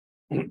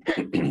Oh,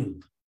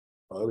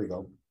 there we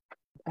go.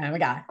 Oh my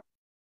God.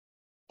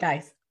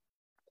 Guys.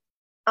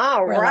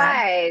 All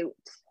right.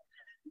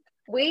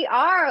 We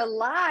are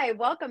live.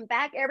 Welcome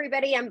back,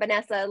 everybody. I'm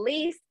Vanessa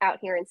Elise out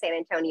here in San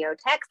Antonio,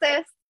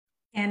 Texas.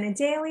 Anna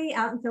Daly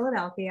out in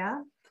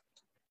Philadelphia.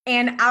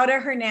 And Auda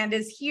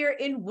Hernandez here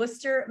in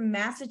Worcester,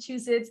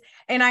 Massachusetts.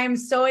 And I am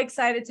so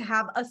excited to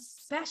have a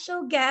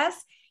special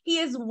guest. He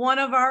is one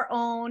of our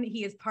own.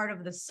 He is part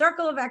of the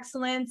Circle of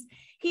Excellence.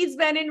 He's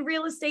been in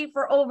real estate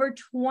for over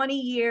 20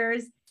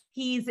 years.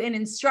 He's an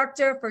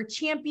instructor for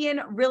Champion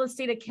Real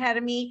Estate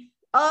Academy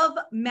of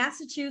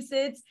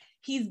Massachusetts.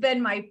 He's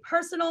been my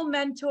personal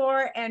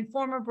mentor and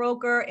former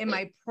broker in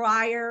my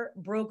prior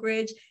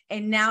brokerage.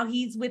 And now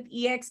he's with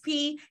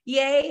EXP.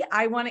 Yay.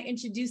 I want to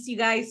introduce you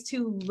guys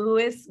to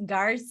Luis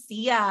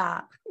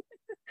Garcia.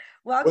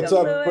 Welcome, What's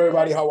up, Luis.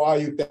 everybody? How are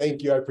you?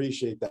 Thank you. I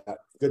appreciate that.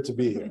 Good to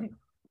be here.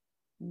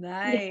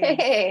 Nice.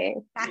 Hey,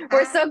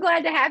 we're so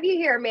glad to have you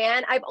here,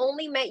 man. I've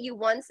only met you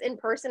once in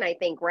person, I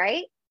think,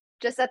 right?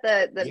 Just at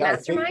the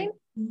mastermind?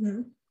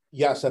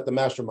 Yes, at the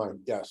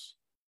mastermind. Yes.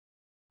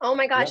 Oh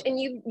my gosh. Yeah.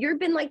 And you've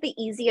been like the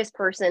easiest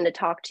person to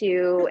talk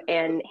to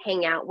and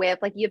hang out with.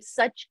 Like, you have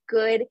such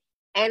good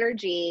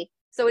energy.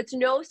 So it's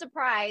no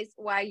surprise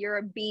why you're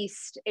a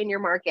beast in your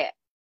market.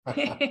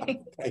 Thank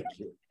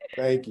you.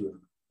 Thank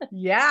you.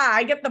 Yeah,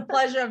 I get the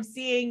pleasure of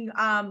seeing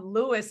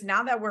Luis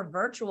now that we're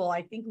virtual.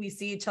 I think we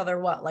see each other,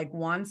 like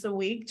once a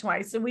week,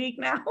 twice a week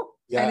now?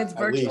 Yeah, and it's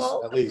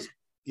virtual. At least.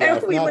 Yeah,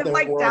 and we live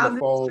like down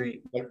the phone,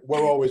 street. like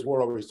we're always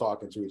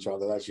talking to each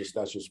other. That's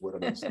just what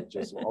it is. It's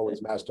just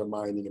always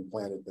masterminding and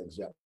planning things.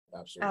 Yeah,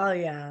 absolutely. Oh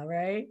yeah,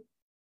 right.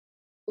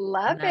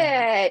 Love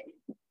it.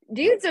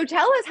 Dude, so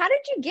tell us, how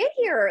did you get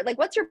here? Like,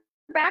 what's your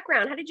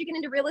background? How did you get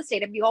into real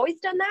estate? Have you always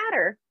done that,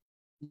 or?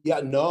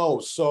 Yeah, no.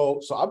 So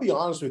I'll be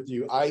honest with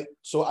you. I've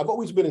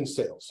always been in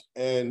sales,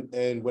 and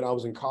when I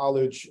was in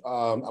college,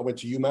 I went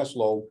to UMass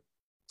Lowell,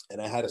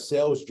 and I had a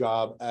sales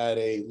job at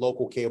a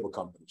local cable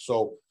company.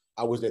 So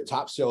I was their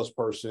top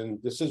salesperson.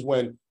 This is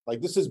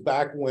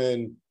back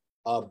when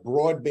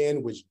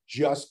broadband was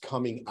just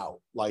coming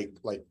out. Like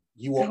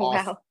you were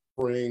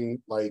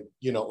offering, like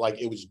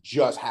it was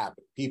just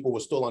happening. People were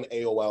still on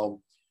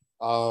AOL.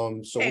 So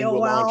AOL. We were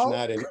launching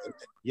that, and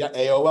yeah,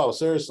 AOL.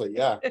 Seriously,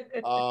 yeah.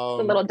 A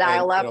little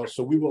dial-up.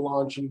 So we were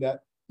launching that.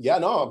 Yeah,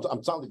 no,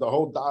 I'm telling you, the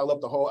whole dial-up,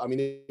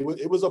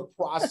 it was a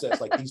process.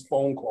 Like these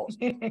phone calls,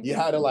 you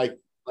had to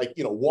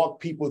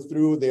walk people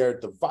through their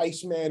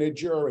device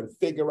manager and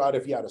figure out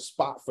if you had a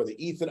spot for the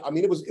Ethernet. I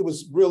mean,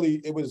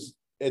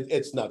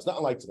 it's nuts.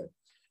 Not like today.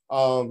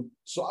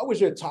 So I was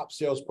your top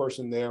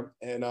salesperson there,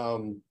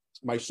 and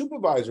my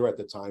supervisor at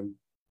the time,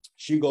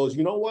 she goes,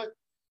 you know what?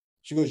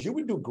 She goes, you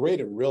would do great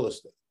in real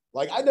estate.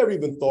 Like, I never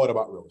even thought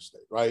about real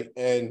estate, right?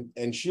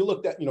 And she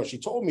looked at, she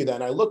told me that,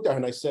 and I looked at her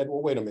and I said,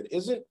 well, wait a minute,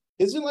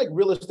 isn't like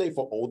real estate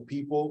for old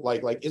people?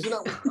 Like isn't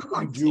that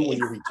what you do when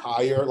you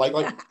retire?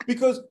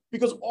 Because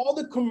all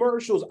the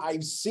commercials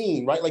I've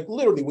seen, right? Like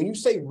literally, when you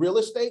say real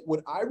estate,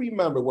 what I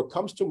remember, what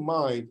comes to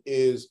mind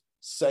is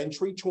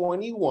Century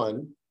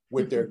 21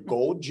 with their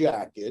gold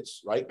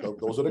jackets, right?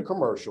 Those are the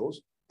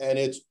commercials, and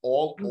it's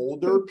all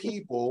older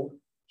people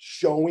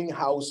showing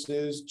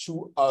houses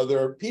to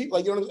other people,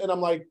 and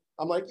I'm like,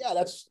 yeah,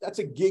 that's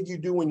a gig you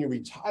do when you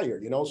retire,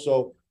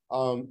 So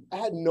I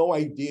had no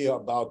idea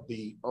about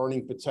the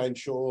earning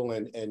potential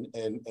and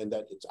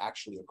that it's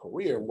actually a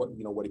career and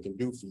what it can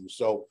do for you.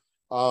 So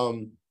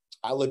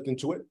I looked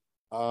into it.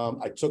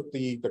 I took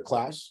the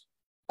class.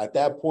 At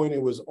that point,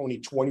 it was only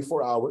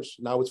 24 hours.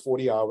 Now it's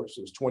 40 hours.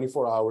 It was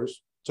 24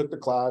 hours. Took the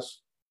class,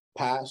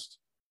 passed,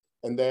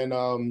 and then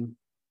I'm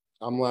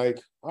like,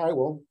 all right,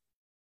 well,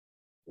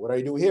 what do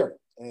I do here?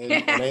 And I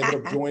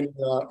ended up joining.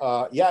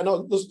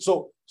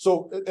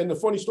 So, and the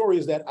funny story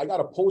is that I got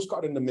a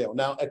postcard in the mail.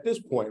 Now, at this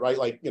point, right,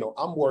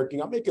 I'm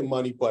working, I'm making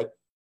money, but,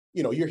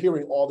 you're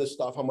hearing all this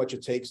stuff, how much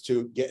it takes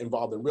to get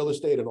involved in real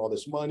estate and all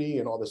this money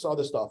and all this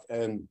other stuff.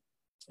 And,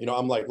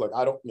 I'm like, look,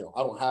 I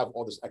don't have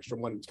all this extra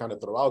money to kind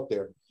of throw out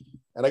there.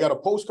 And I got a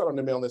postcard in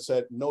the mail that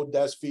said, no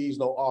desk fees,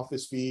 no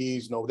office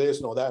fees, no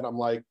this, no that. And I'm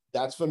like,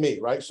 that's for me,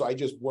 right? So I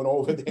just went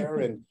over there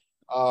and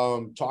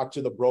talked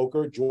to the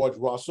broker, George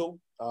Russell.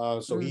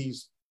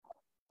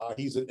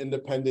 He's an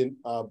independent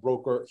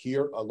broker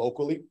here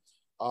locally.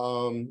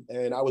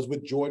 And I was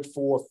with George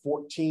for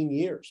 14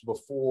 years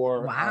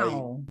before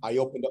I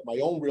opened up my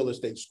own real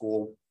estate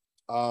school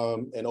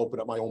and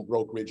opened up my own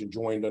brokerage and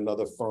joined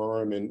another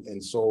firm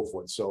and so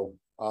forth. So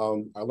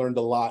I learned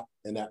a lot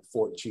in that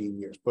 14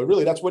 years. But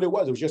really, that's what it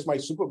was. It was just my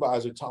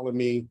supervisor telling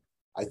me,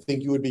 I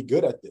think you would be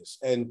good at this.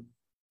 And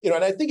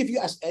and I think if you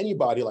ask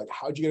anybody, like,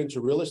 how'd you get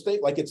into real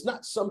estate? Like, it's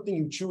not something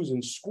you choose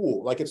in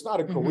school. Like, it's not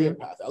a career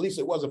path. At least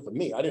it wasn't for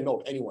me. I didn't know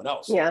of anyone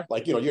else. Yeah.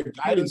 Like, your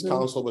guidance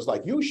counselor was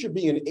like, you should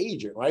be an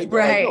agent, right?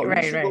 Right, like, no, right,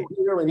 you should right. go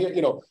here and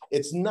here.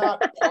 It's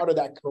not part of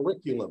that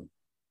curriculum.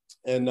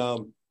 And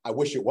I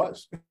wish it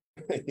was.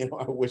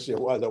 I wish it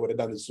was. I would have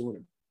done it sooner.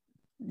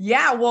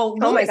 Yeah, well,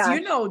 Oh my Luis,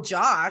 gosh.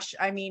 Josh,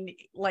 I mean,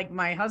 like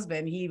my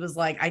husband, he was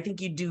like, I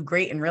think you'd do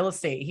great in real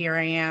estate. Here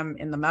I am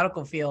in the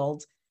medical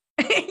field,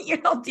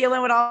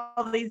 dealing with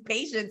all these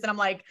patients. And I'm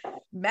like,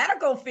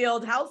 medical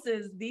field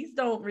houses, these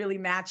don't really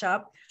match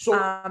up.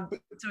 So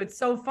it's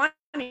so funny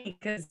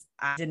because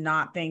I did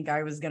not think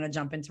I was going to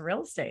jump into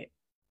real estate.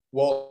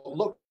 Well,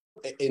 look,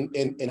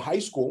 in high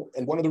school,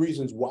 and one of the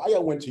reasons why I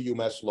went to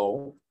UMass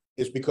Lowell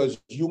is because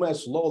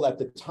UMass Lowell at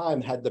the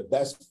time had the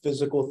best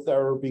physical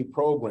therapy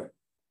program.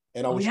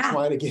 And I was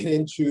trying to get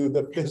into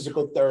the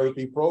physical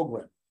therapy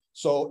program.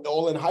 So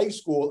all in high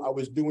school, I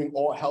was doing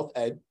all health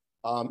ed,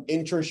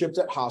 internships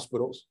at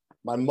hospitals.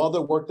 My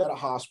mother worked at a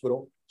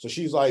hospital. So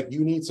she's like,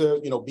 you need to,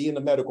 be in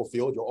the medical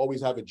field. You'll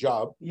always have a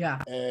job.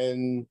 Yeah.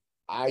 And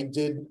I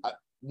did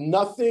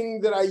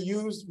nothing that I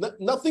used,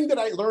 nothing that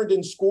I learned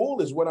in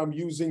school is what I'm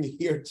using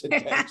here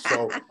today.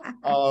 So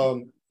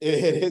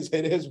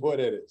it is what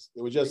it is.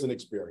 It was just an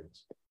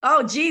experience.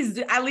 Oh, geez.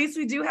 At least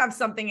we do have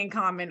something in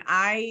common.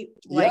 I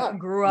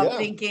grew up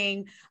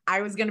thinking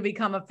I was going to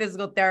become a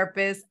physical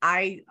therapist.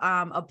 I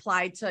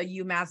applied to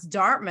UMass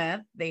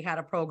Dartmouth. They had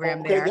a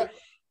program there. Yeah.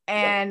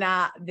 And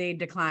they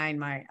declined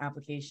my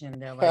application.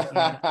 They're like,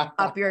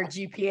 up your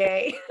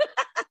GPA.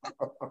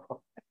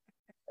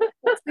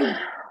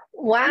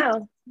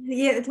 Wow.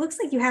 Yeah, it looks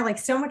like you had like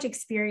so much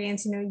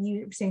experience.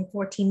 You were saying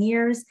 14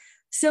 years.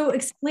 So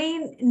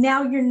explain,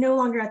 now you're no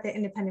longer at the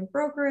independent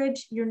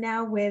brokerage. You're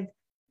now with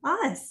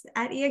us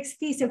at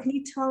EXP. So can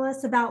you tell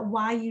us about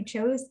why you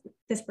chose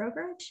this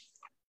brokerage?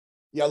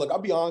 Yeah, look, I'll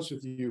be honest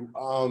with you.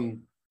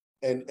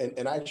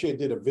 And actually I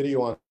did a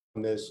video on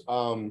this.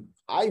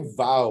 I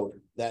vowed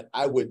that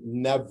I would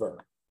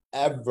never,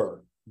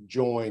 ever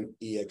join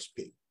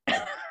EXP,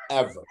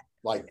 ever,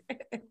 like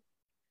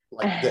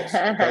this.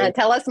 Okay?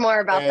 Tell us more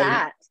about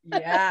that.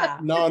 Yeah.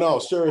 No,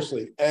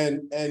 seriously.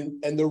 And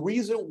the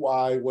reason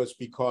why was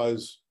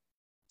because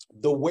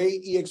the way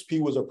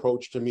EXP was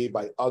approached to me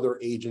by other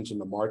agents in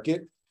the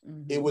market,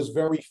 it was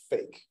very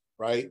fake,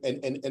 right?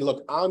 And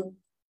look,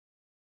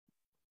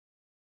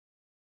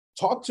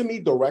 talk to me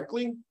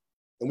directly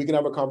and we can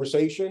have a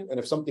conversation. And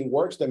if something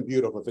works, then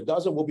beautiful. If it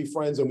doesn't, we'll be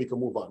friends and we can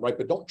move on, right?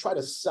 But don't try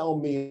to sell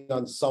me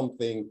on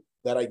something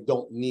that I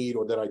don't need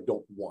or that I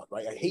don't want,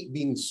 right? I hate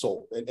being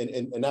sold.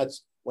 And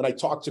that's, when I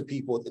talk to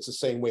people, it's the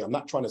same way. I'm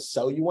not trying to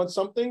sell you on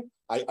something.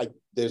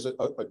 There's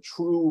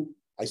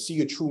I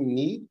see a true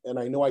need, and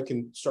I know I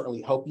can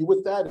certainly help you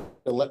with that,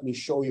 and let me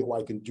show you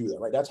how I can do that,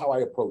 right? That's how I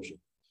approach it.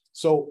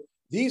 So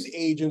these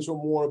agents were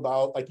more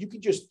about, like, you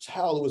could just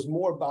tell it was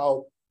more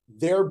about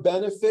their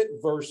benefit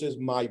versus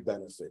my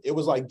benefit. It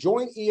was like,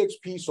 join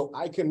EXP so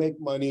I can make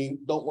money.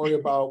 Don't worry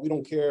about, we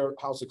don't care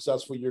how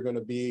successful you're going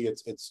to be.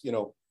 It's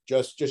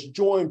just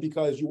join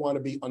because you want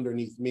to be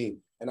underneath me.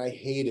 And I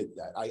hated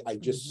that. I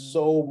just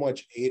so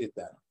much hated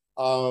that.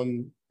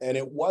 And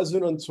it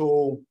wasn't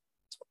until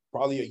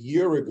probably a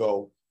year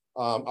ago,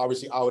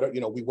 obviously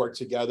we worked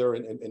together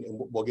and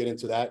we'll get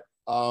into that.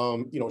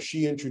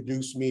 She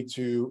introduced me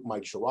to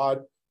Mike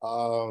Sherrod.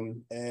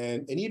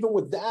 And even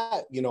with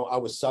that, I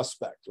was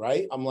suspect,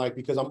 right? I'm like,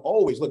 because I'm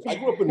always, look, I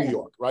grew up in New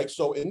York, right?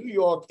 So in New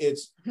York,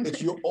 it's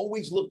you're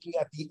always looking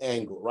at the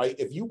angle, right?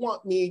 If you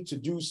want me to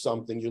do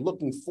something, you're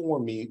looking for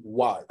me.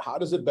 Why? How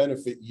does it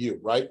benefit you,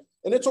 right?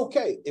 And it's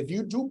okay if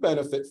you do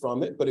benefit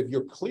from it, but if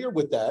you're clear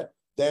with that,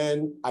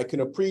 then I can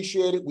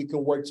appreciate it. We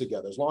can work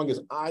together. As long as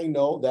I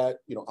know that,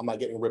 I'm not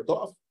getting ripped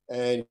off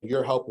and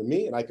you're helping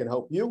me and I can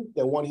help you,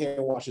 then one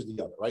hand washes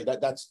the other, right?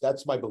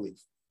 That's my belief.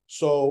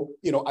 So,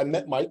 I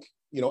met Mike,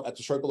 at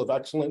the Circle of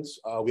Excellence.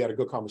 We had a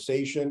good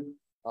conversation.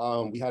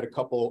 We had a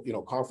couple,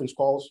 conference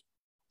calls.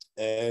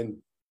 And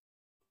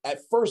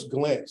at first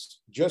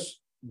glance, just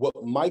what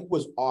Mike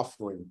was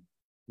offering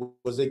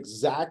was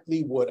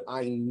exactly what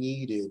I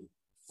needed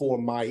for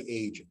my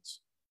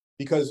agents.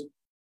 Because,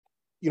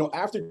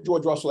 after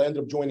George Russell, I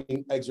ended up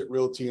joining Exit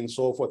Realty and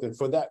so forth. And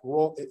for that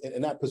role,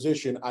 in that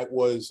position, I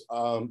was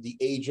I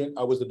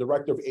was the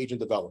director of agent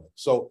development.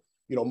 So,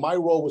 my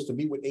role was to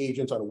meet with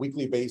agents on a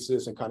weekly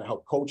basis and kind of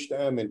help coach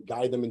them and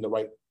guide them in the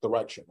right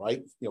direction,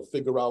 right?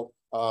 Figure out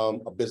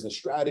a business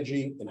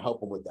strategy and help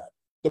them with that.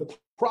 The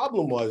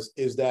problem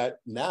is that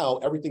now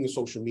everything is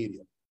social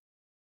media.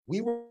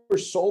 We were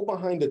so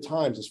behind the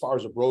times as far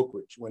as a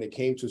brokerage when it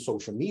came to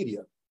social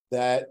media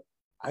that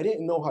I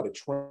didn't know how to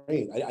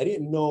train. I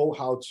didn't know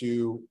how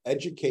to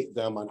educate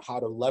them on how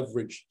to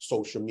leverage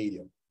social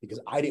media because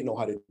I didn't know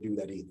how to do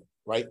that either,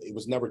 right? It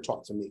was never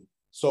taught to me.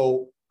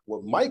 So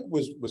what Mike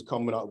was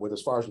coming up with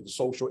as far as the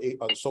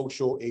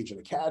social agent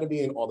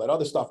academy and all that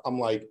other stuff, I'm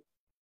like,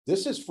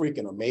 this is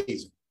freaking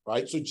amazing,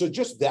 right? So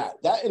just that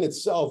in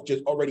itself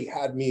just already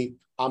had me,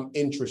 I'm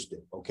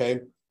interested, okay?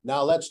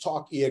 Now let's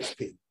talk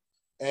EXP.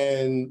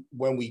 And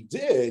when we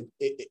did,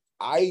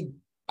 I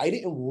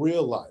didn't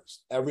realize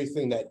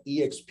everything that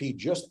EXP,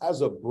 just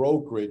as a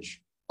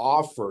brokerage,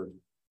 offered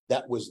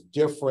that was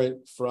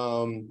different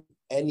from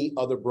any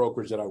other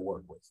brokerage that I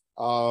work with.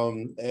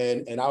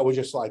 And I was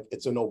just like,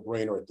 it's a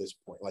no-brainer at this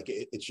point. Like,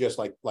 it's just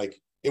like,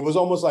 it was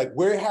almost like,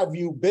 where have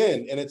you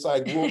been? And it's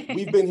like, well,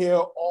 we've been here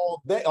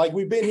all day. Like,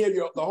 we've been here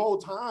the whole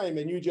time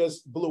and you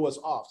just blew us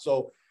off.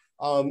 So,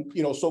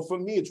 so for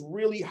me, it's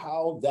really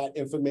how that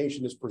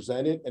information is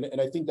presented. And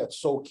I think that's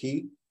so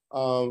key.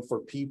 for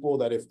people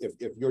that if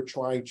you're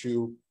trying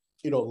to,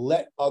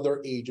 let other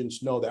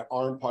agents know that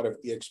aren't part of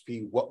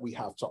EXP what we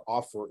have to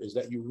offer is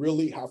that you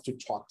really have to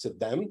talk to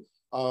them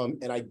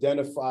and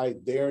identify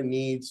their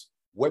needs,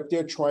 what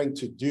they're trying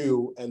to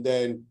do, and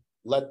then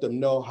let them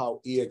know how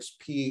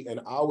EXP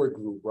and our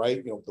group,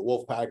 right, the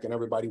Wolfpack and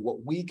everybody,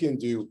 what we can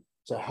do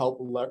to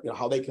help,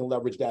 how they can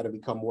leverage that and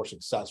become more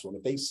successful. And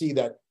if they see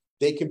that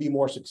they can be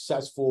more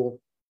successful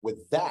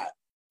with that,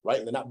 right,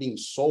 and they're not being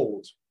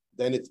sold,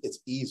 then it's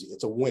easy,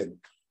 it's a win.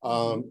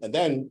 And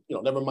then,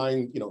 never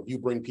mind, you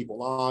bring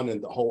people on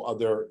and the whole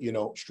other,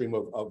 stream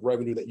of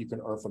revenue that you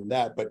can earn from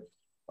that. But,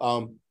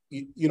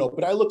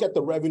 but I look at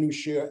the revenue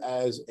share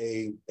as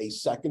a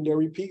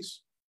secondary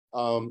piece.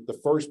 The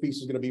first piece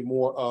is going to be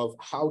more of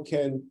how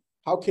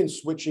can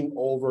switching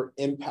over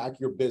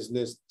impact your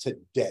business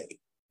today,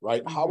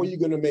 right? How are you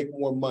going to make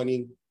more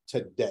money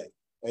today?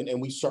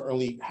 And we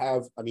certainly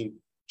have,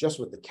 just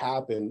with the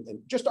cap and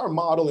just our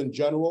model in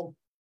general,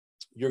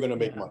 you're going to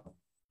make money.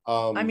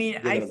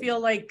 I feel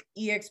like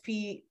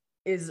EXP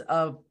is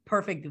a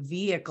perfect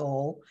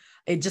vehicle.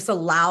 It just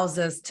allows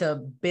us to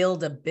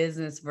build a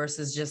business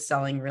versus just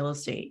selling real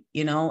estate,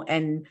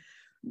 and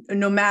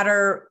no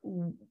matter,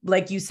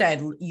 like you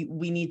said,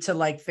 we need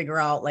to figure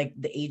out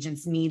the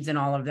agent's needs and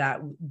all of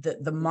that.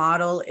 The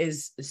model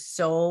is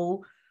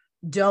so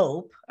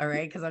dope. All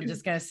right. Cause I'm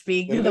just going to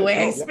speak the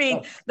way I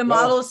speak. The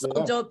model is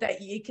so dope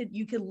that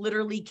you could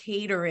literally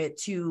cater it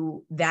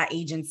to that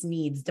agent's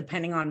needs,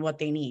 depending on what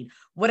they need,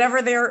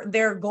 whatever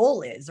their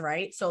goal is.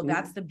 Right. So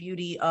that's the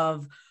beauty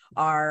of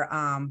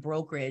our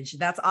brokerage.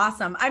 That's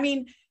awesome.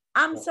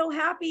 I'm so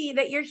happy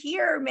that you're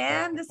here,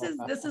 man. This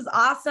is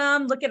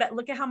awesome. Look at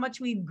how much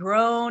we've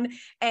grown.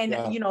 And,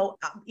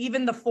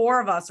 even the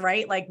four of us,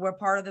 right? We're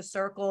part of the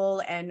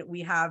circle and we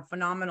have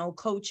phenomenal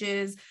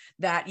coaches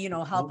that,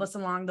 help us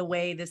along the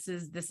way. This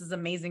is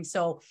amazing.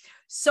 So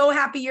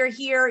happy you're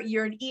here.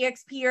 You're an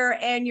EXPer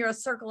and you're a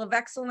Circle of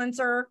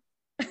Excellencer.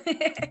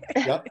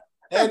 Yep.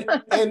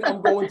 And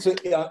I'm going to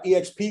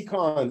EXP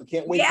Con.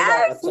 Can't wait for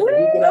that.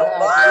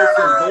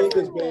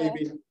 Vegas,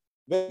 baby.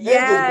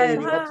 Yes.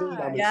 Baby.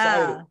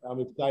 I'm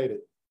excited.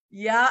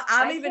 Yeah,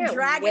 I'm even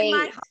dragging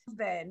my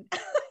husband.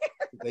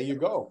 There you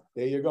go.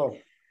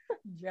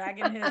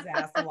 Dragging his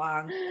ass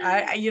along.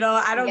 I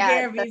don't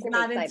care if he's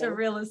not into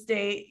real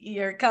estate.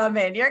 You're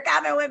coming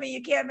with me.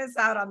 You can't miss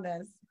out on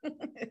this.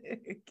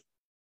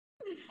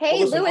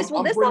 Hey, well, listen,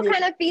 Louis, this all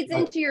kind of feeds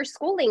into your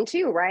schooling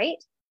too, right?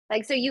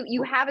 So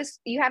you have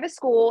a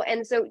school,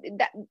 and so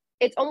that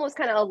it's almost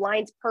kind of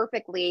aligns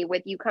perfectly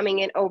with you coming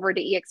in over to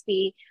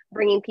EXP,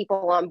 bringing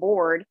people on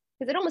board,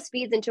 because it almost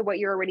feeds into what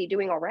you're already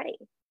doing already.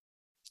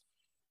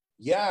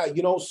 Yeah,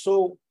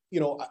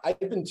 I've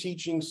been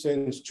teaching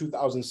since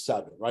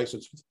 2007, right? So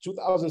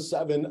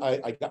 2007,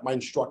 I got my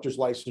instructor's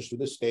license through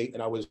the state,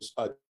 and I was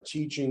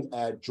teaching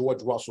at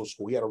George Russell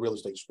School. He had a real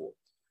estate school.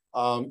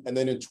 And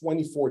then in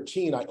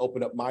 2014, I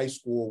opened up my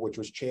school, which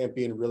was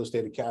Champion Real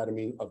Estate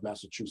Academy of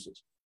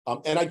Massachusetts.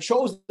 And I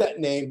chose that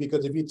name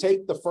because if you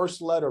take the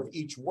first letter of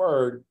each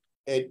word,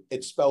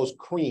 it spells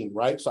cream,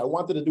 right? So I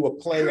wanted to do a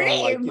play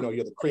on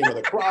you're the cream of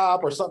the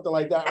crop or something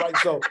like that, right?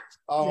 So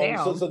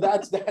so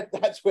that's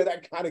where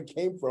that kind of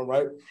came from,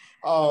 right?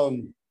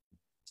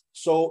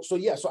 So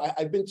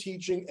I've been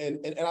teaching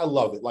and I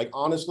love it.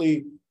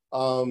 Honestly,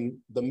 the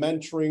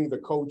mentoring, the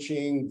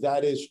coaching,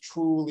 that is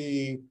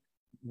truly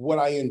what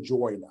I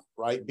enjoy now,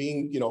 right?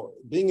 Being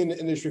in the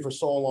industry for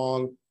so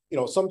long,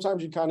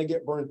 sometimes you kind of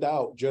get burnt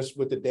out just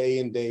with the day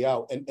in, day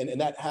out.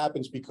 And that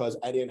happens because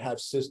I didn't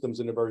have systems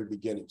in the very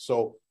beginning.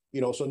 So,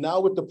 so now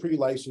with the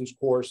pre-license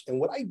course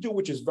and what I do,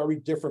 which is very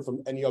different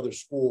from any other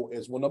school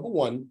is, well, number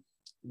one,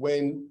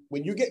 when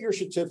you get your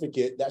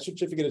certificate, that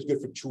certificate is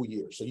good for 2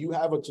 years. So you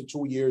have up to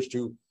 2 years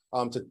to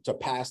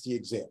pass the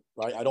exam,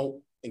 right? I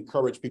don't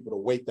encourage people to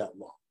wait that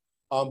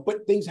long.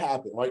 But things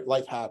happen, right?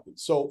 Life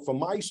happens. So for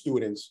my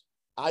students,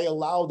 I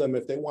allow them,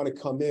 if they want to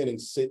come in and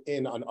sit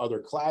in on other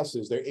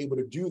classes, they're able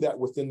to do that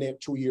within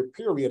that 2-year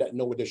period at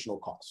no additional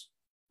cost,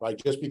 right?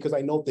 Just because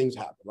I know things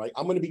happen, right?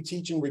 I'm going to be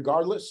teaching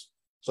regardless.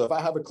 So if I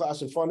have a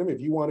class in front of me,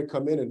 if you want to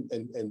come in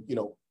and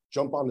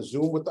jump on the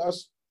Zoom with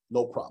us,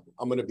 no problem.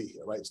 I'm going to be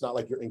here, right? It's not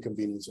like you're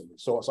inconveniencing me.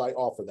 So I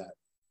offer that.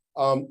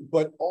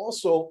 But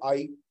also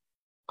I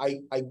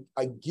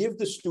give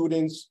the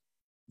students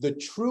the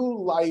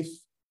true life,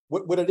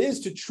 what it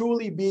is to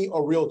truly be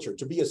a realtor,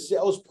 to be a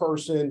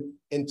salesperson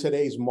in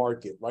today's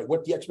market, right?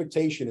 What the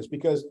expectation is,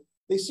 because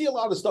they see a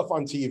lot of stuff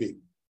on TV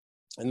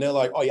and they're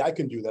like, oh yeah, I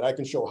can do that. I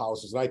can show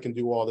houses and I can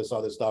do all this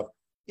other stuff.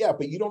 Yeah,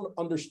 but you don't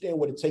understand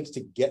what it takes to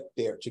get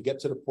there, to get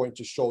to the point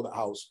to show the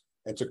house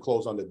and to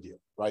close on the deal,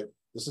 right?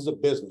 This is a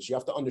business. You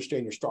have to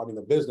understand you're starting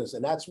a business.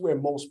 And that's where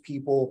most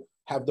people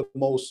have the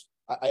most,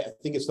 I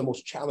think it's the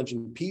most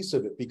challenging piece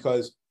of it,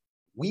 because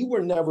we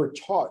were never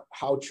taught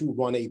how to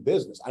run a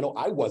business. I know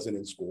I wasn't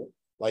in school,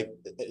 like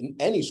in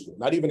any school,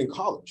 not even in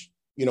college,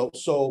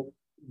 so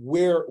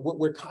we're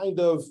kind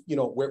of,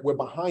 we're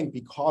behind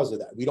because of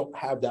that. We don't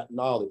have that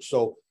knowledge.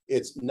 So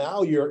it's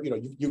now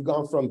you've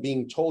gone from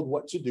being told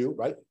what to do,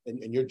 right?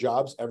 In your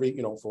jobs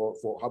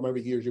for however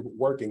many years you're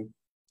working,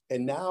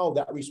 And now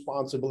that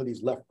responsibility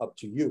is left up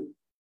to you.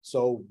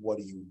 So what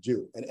do you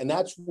do? And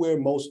that's where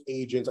most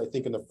agents, I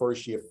think, in the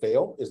first year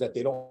fail, is that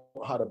they don't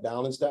know how to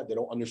balance that. They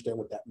don't understand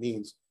what that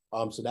means.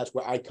 So that's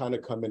where I kind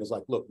of come in, is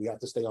like, look, we have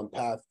to stay on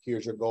path.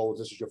 Here's your goals.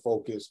 This is your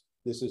focus.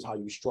 This is how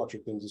you structure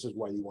things. This is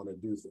why you want to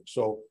do things.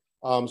 So,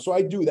 so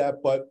I do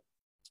that. But,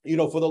 you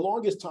know, for the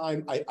longest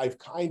time, I've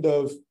kind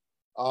of,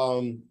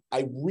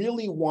 I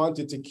really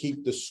wanted to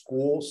keep the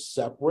school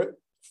separate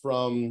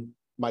from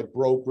my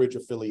brokerage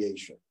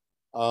affiliation.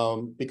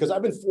 Because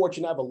I've been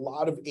fortunate, I have a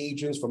lot of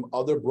agents from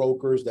other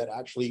brokers that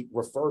actually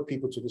refer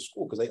people to the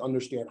school because they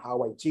understand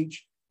how I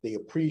teach. They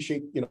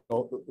appreciate, you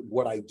know,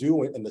 what I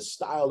do and the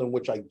style in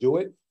which I do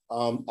it.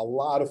 A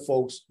lot of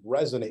folks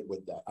resonate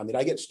with that. I mean,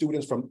 I get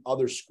students from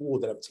other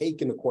schools that have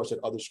taken the course at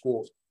other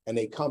schools, and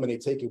they come and they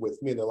take it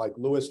with me. And they're like,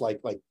 Louis, like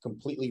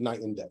completely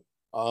night and day.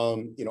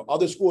 You know,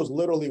 other schools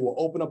literally will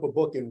open up a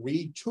book and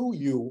read to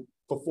you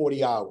for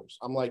 40 hours.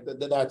 I'm like,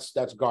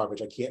 that's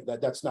garbage. I can't,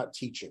 that's not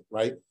teaching,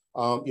 right?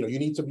 You know, you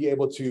need to be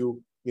able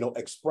to, you know,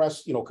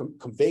 express, you know,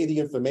 convey the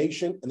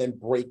information and then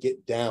break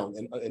it down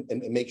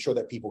and make sure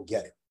that people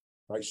get it,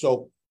 right?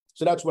 So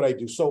that's what I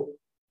do. So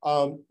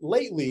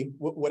lately,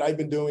 what I've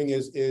been doing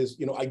is,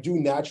 you know, I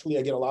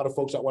get a lot of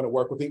folks that want to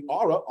work with me.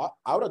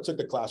 Aura took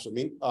the class with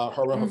me,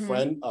 her and her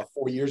friend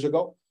 4 years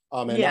ago.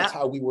 And that's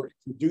how we were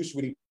introduced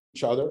with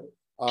each other.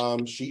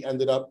 She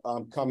ended up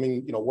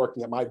coming, you know,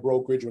 working at my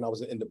brokerage when I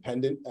was an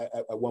independent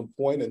at one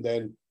point, and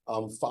then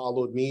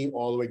followed me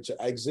all the way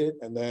to Exit,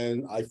 and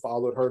then I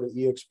followed her to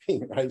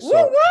EXP, right?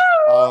 So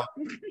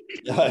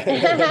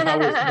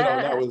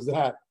that was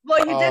that.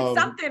 Well, you did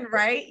something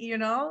right, you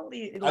know.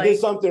 Like, I did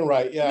something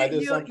right. Yeah, I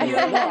did something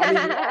right. No, I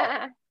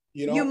mean,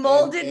 you know, you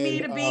molded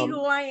me to be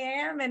who I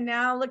am, and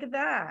now look at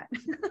that.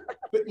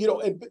 But you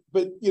know,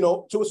 but you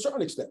know, to a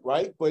certain extent,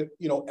 right? But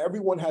you know,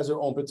 everyone has their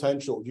own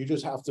potential. You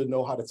just have to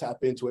know how to tap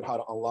into it, how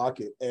to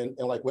unlock it. And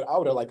like with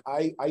Auda, like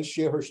I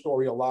share her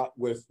story a lot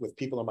with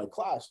people in my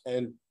class,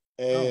 and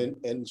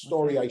the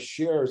story I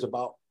share is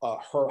about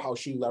her, how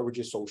she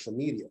leverages social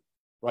media,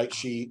 right?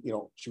 She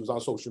was on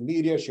social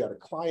media. She had a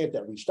client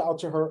that reached out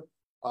to her.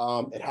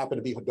 It happened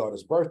to be her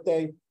daughter's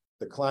birthday.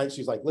 The client,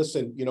 she's like,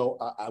 listen, you know,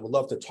 I would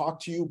love to talk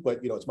to you,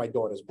 but, you know, it's my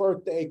daughter's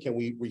birthday. Can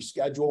we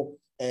reschedule?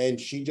 And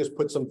she just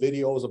put some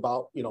videos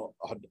about, you know,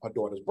 her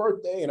daughter's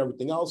birthday and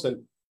everything else.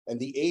 And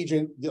the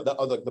agent,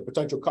 the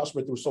potential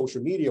customer through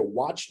social media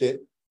watched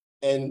it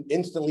and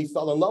instantly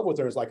fell in love with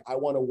her. It's like, I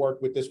want to work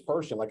with this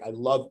person. Like, I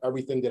love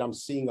everything that I'm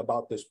seeing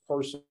about this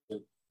person.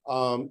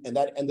 And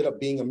that ended up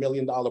being $1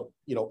 million,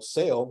 you know,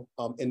 sale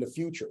in the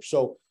future.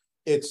 So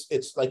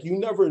it's like, you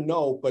never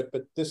know, but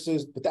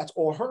that's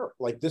all her.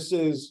 Like, this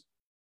is,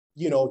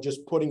 you know,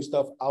 just putting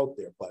stuff out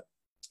there. But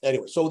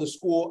anyway, so the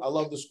school, I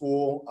love the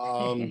school.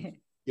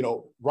 You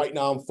know, right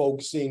now I'm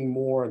focusing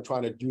more on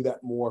trying to do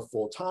that more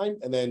full time,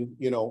 and then,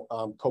 you know,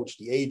 coach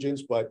the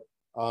agents. But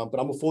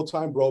I'm a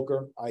full-time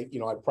broker. I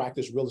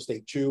practice real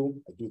estate too.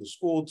 I do the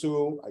school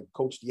too. I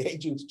coach the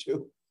agents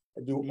too.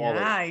 I do all of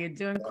that. You're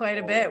doing quite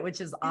a bit, which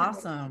is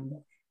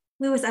awesome.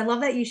 Louis, I love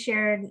that you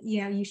shared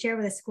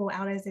with the school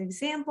out as an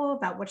example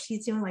about what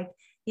she's doing, like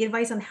the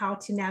advice on how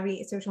to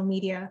navigate social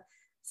media.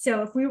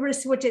 So if we were to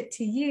switch it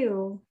to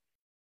you,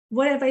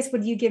 what advice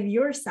would you give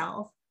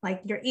yourself,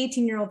 like your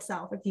 18-year-old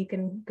self, if you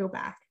can go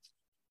back?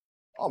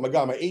 Oh my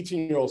God, my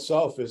 18-year-old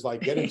self is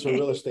like, get into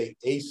real estate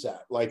ASAP.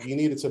 Like, you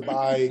needed to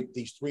buy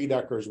these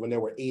 3-deckers when they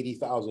were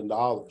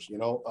 $80,000, you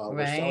know?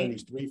 We're selling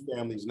these 3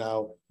 families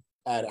now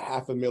at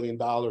 $500,000,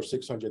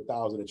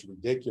 $600,000. It's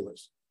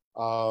ridiculous.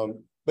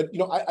 But, you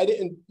know, I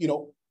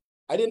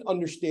didn't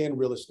understand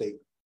real estate.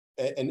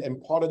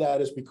 And part of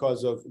that is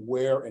because of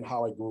where and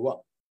how I grew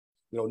up.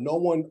 You know, no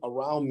one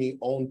around me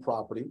owned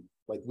property.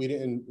 I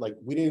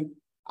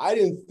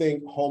didn't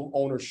think home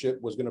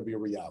ownership was going to be a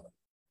reality.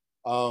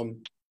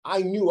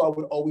 I knew I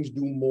would always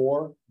do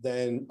more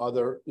than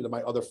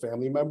my other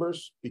family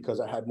members because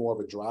I had more of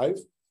a drive.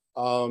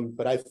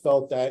 But I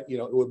felt that, you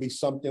know, it would be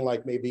something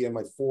like maybe in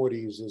my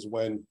 40s is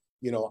when,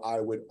 you know, I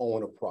would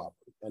own a property.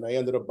 And I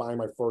ended up buying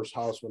my first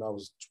house when I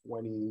was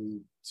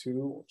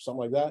 22,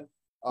 something like that,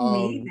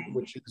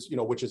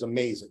 which is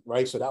amazing,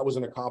 right? So that was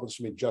an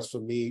accomplishment just for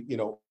me, you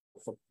know,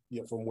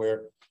 from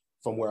where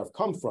I've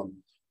come from.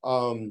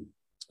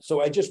 So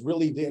I just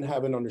really didn't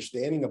have an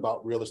understanding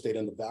about real estate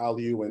and the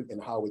value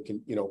and how it can,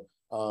 you know,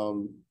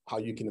 how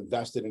you can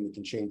invest it and it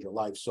can change your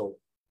life. So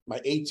my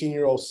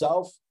 18-year-old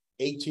self,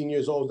 18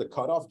 years old, the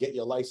cutoff, get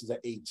your license at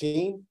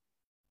 18,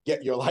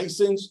 get your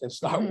license and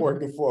start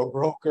working for a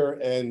broker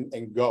and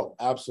go.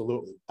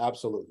 Absolutely.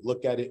 Absolutely.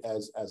 Look at it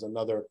as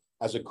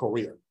a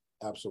career.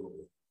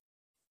 Absolutely.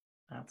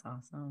 That's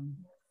awesome.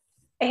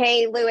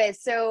 Hey, Louis.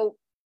 So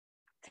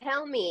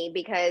tell me,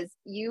 because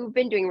you've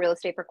been doing real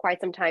estate for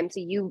quite some time, so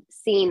you've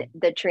seen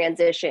the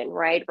transition,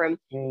 right? From,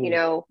 you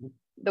know,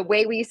 the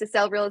way we used to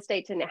sell real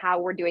estate to how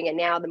we're doing it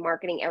now, the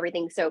marketing,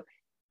 everything. So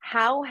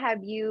how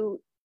have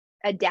you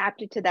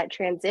adapted to that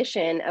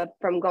transition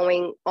from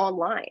going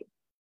online?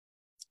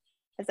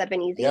 Has that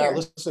been easier? Yeah,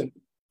 listen,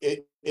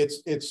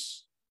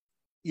 it's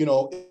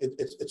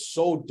it's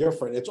so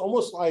different. It's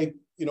almost like,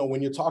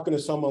 when you're talking to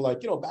someone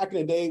like, back in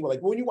the day,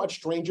 like when you watch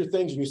Stranger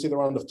Things and you see them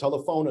on the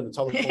telephone and the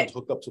telephone's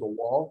hooked up to the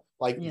wall,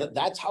 like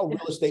that's how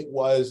real estate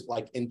was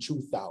like in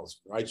 2000,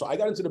 right? So I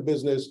got into the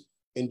business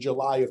in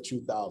July of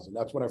 2000.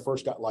 That's when I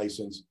first got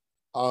licensed.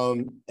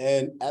 And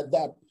at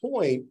that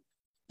point,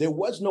 there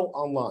was no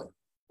online,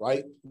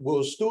 right? We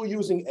were still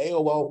using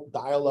AOL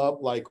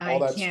dial-up, like all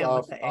that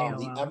stuff.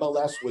 The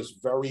MLS was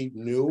very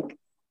new.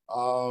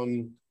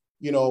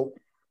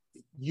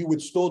 You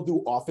would still do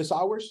office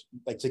hours,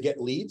 like to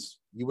get leads.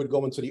 You would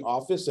go into the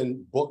office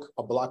and book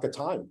a block of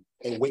time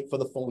and wait for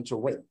the phone to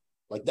ring.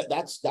 Like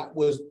that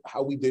was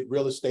how we did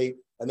real estate.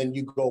 And then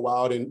you go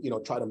out and,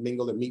 try to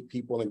mingle and meet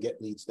people and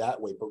get leads that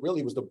way. But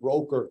really it was the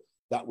broker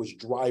that was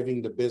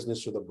driving the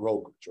business or the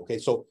brokerage. Okay.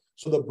 So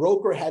the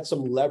broker had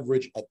some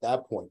leverage at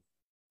that point.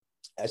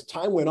 As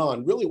time went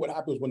on, really what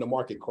happened was when the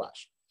market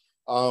crashed.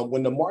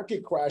 When the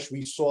market crashed,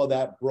 we saw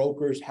that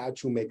brokers had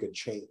to make a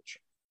change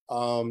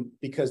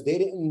because they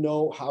didn't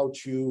know how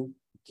to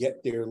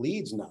get their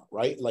leads now,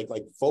 right? Like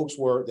folks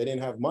they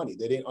didn't have money.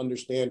 They didn't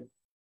understand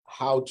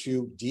how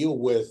to deal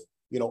with,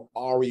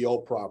 REO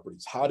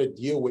properties, how to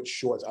deal with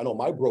shorts. I know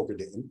my broker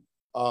didn't.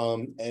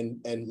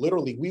 And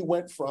literally we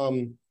went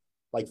from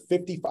like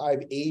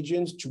 55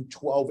 agents to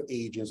 12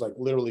 agents, like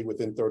literally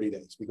within 30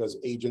 days, because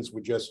agents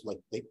were just like,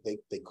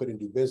 they couldn't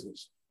do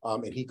business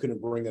and he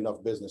couldn't bring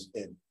enough business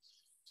in.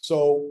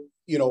 So,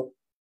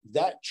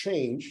 that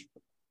change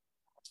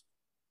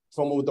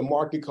from with the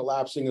market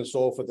collapsing and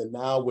so forth, and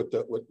now with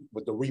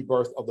the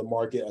rebirth of the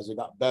market as it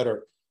got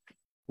better,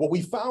 what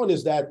we found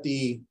is that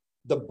the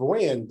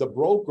brand, the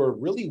broker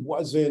really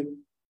wasn't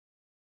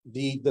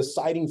the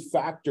deciding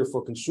factor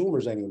for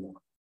consumers anymore.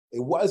 It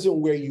wasn't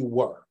where you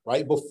were,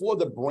 right? Before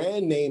the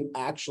brand name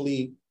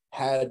actually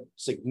had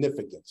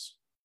significance.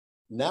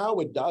 Now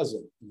it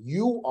doesn't.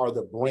 You are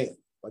the brand.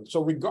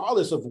 So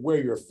regardless of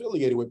where you're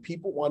affiliated with,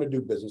 people want to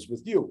do business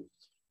with you.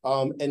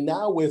 And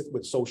now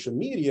with social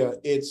media,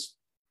 it's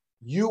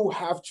you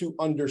have to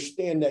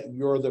understand that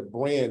you're the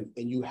brand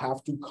and you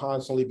have to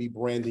constantly be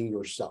branding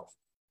yourself.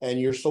 And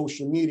your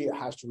social media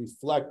has to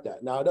reflect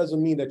that. Now, it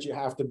doesn't mean that you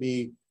have to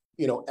be,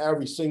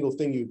 every single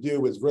thing you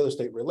do is real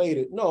estate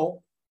related.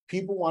 No,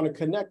 people want to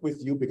connect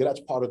with you because that's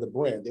part of the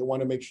brand. They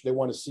want to make sure, they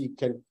want to see,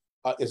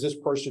 is this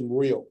person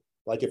real?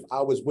 Like if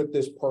I was with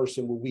this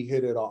person, would we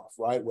hit it off,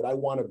 right? Would I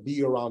want to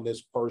be around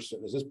this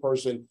person? Is this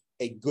person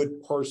a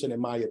good person in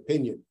my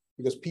opinion?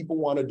 Because people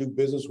want to do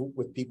business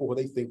with people who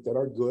they think that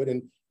are good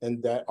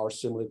and that are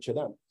similar to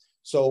them.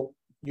 So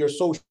your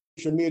social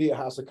media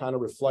has to kind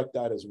of reflect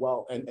that as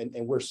well.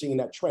 And we're seeing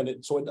that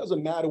trend. So it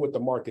doesn't matter what the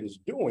market is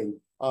doing.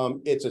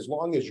 It's as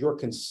long as you're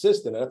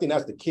consistent. And I think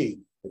that's the key.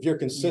 If you're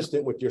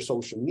consistent with your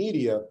social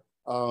media,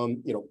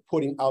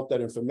 putting out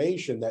that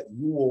information, that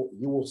you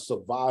will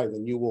survive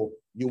and you will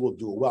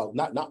do well.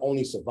 Not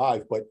only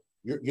survive, but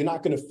you're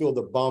not going to feel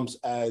the bumps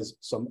as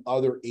some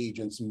other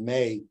agents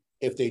may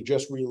if they're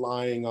just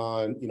relying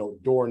on,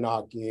 door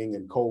knocking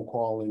and cold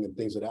calling and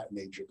things of that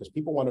nature, because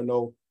people want to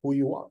know who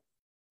you are.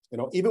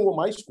 Even with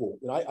my school,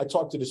 I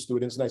talk to the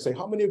students and I say,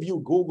 how many of you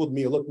Googled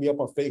me or looked me up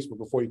on Facebook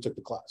before you took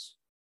the class?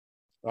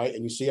 Right.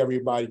 And you see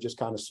everybody just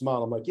kind of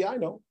smile. I'm like, yeah, I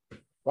know.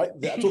 Right.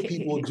 That's what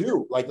people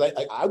do. Like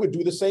I would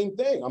do the same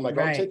thing. I'm like,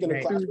 I'm taking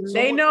a class.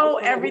 They know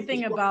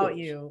everything about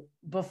you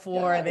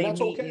before they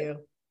meet you.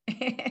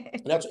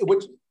 And that's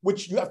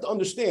which you have to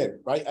understand,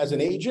 right? As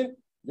an agent,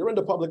 you're in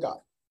the public eye.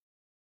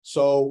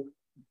 So,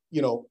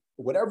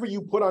 whatever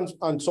you put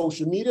on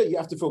social media, you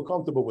have to feel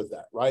comfortable with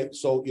that, right?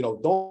 So,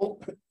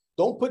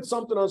 don't put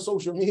something on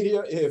social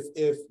media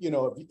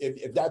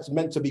if that's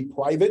meant to be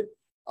private,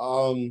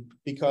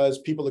 because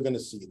people are going to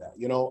see that,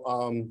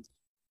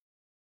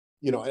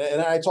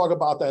 and I talk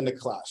about that in the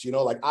class,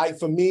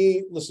 for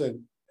me,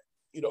 listen,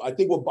 I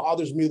think what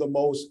bothers me the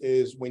most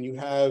is when you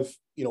have,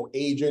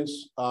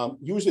 agents,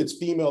 usually it's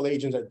female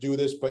agents that do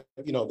this, but,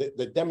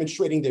 they're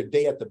demonstrating their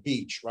day at the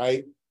beach,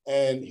 right?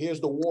 And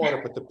here's the water,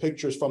 but the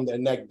picture's from their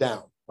neck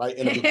down, right?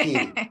 In a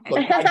bikini.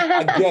 Look,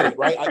 I get it,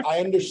 right? I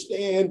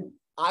understand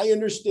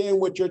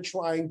what you're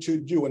trying to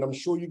do. And I'm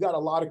sure you got a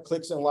lot of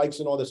clicks and likes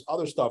and all this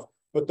other stuff.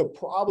 But the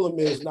problem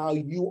is now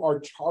you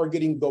are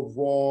targeting the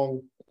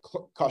wrong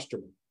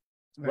customer.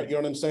 Right. You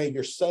know what I'm saying?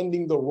 You're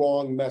sending the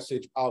wrong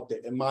message out there,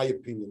 in my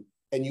opinion.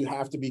 And you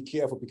have to be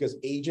careful because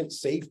agent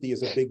safety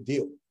is a big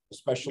deal,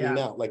 especially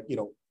now. Like,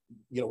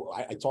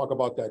 I talk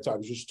about that. I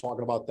was just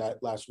talking about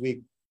that last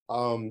week.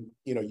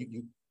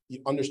 You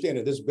understand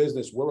in this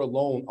business, we're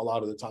alone a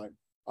lot of the time.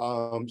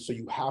 So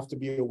you have to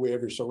be aware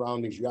of your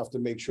surroundings. You have to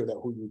make sure that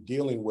who you're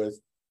dealing with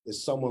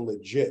is someone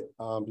legit,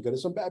 because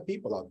there's some bad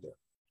people out there.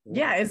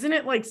 Yeah. Isn't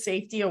it like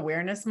Safety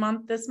Awareness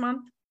Month this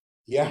month?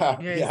 Yeah.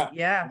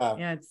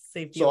 It's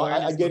safety. So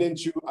I get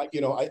into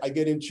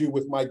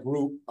with my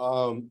group,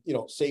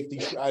 safety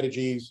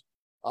strategies.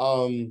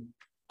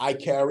 I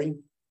carry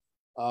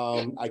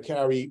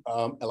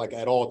like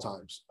at all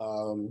times.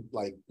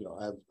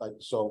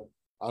 So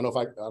I don't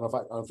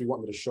know if you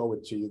want me to show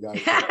it to you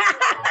guys.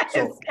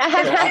 So,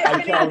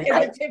 I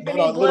carry,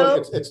 no,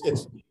 literally,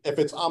 it's if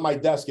it's on my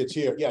desk, it's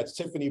here. Yeah, it's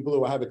Tiffany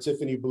blue. I have a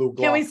Tiffany blue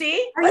gloss. Can we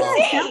see? Oh,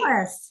 yeah, tell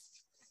us.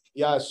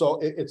 Yeah, so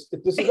this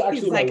is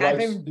actually my like,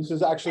 wife's. This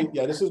is actually,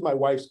 yeah, this is my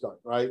wife's gun,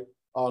 right?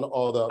 On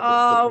all the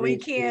we green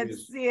can't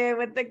screens. see it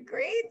with the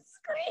green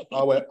screen.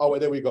 Oh wait,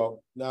 there we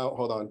go. Now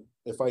hold on.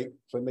 If I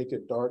make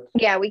it dark,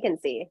 Yeah, we can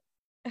see.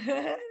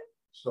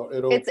 so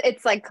it'll.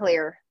 It's like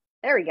clear.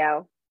 There we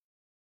go.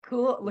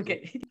 Cool. Look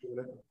at.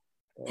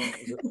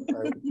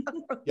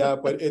 Yeah,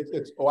 but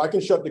it's. Oh, I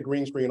can shut the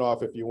green screen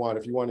off if you want.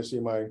 If you want to see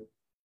my.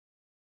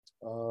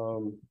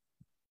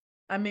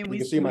 I mean, you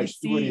can see my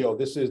studio.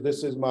 This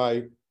is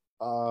my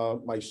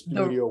my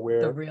studio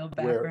the real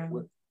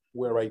background.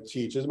 Where I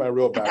teach. This is my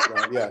real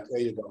background. Yeah, there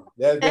you go.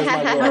 There's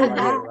my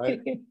real right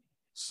here, right?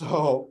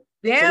 So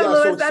yeah,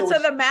 Louis, that's how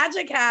the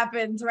magic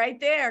happens right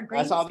there.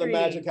 That's how the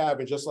magic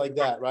happens, just like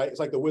that, right? It's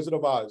like the Wizard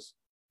of Oz.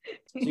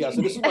 So yeah,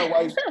 so this is my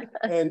wife's,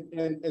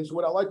 and so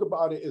what I like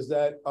about it is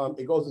that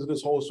it goes into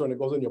this holster and it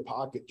goes in your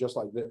pocket just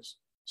like this.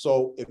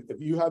 So if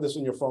you have this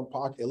in your front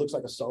pocket, it looks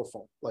like a cell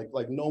phone,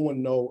 like no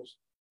one knows.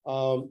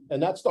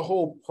 And that's the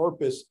whole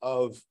purpose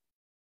of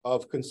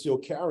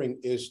concealed carrying,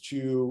 is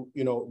to,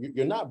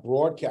 you're not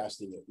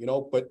broadcasting it,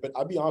 but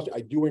I'll be honest,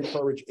 I do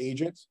encourage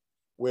agents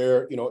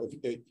where,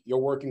 if you're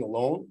working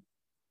alone,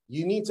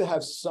 you need to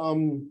have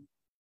some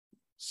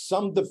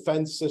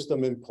defense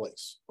system in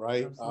place,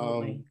 right?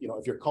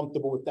 If you're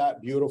comfortable with that,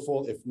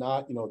 beautiful. If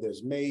not,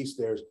 there's mace,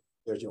 there's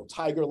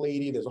Tiger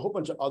Lady, there's a whole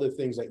bunch of other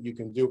things that you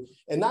can do,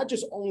 and not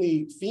just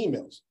only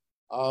females.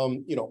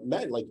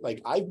 Men,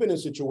 like I've been in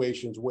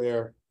situations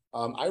where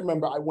I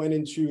remember I went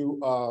into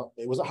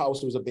it was a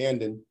house, it was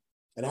abandoned,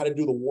 and I had to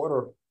do the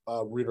water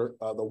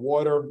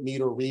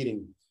meter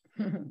reading.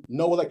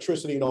 No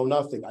electricity, no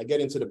nothing. I get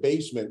into the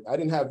basement. I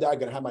didn't have that. I'm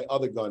gonna have my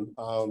other gun.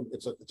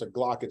 It's a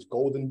Glock. It's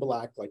golden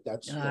black. Like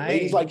that's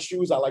ladies like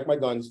shoes. I like my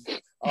guns.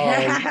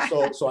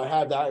 So I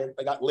had that.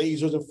 I got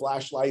lasers and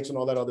flashlights and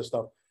all that other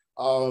stuff.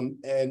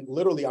 And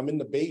literally, I'm in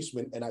the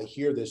basement and I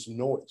hear this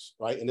noise.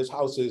 Right, and this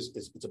house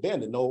it's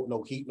abandoned.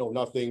 No heat, no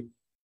nothing.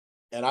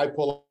 And I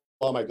pull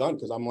on my gun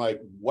because I'm like,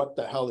 what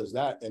the hell is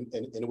that? And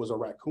it was a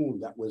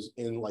raccoon that was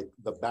in like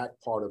the back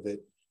part of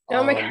it.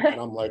 Oh my God. And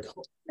I'm like,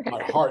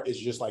 my heart is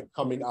just like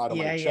coming out of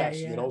my chest,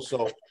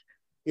 So,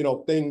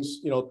 things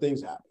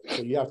happen.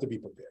 So you have to be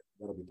prepared.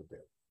 You gotta be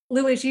prepared.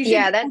 Louis, you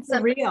should that's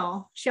a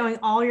reel showing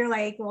all your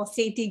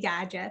safety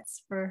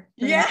gadgets for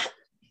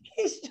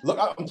Look,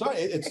 I'm telling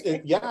you,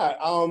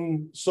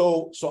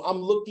 So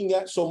I'm looking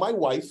at, my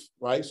wife,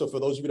 right? So for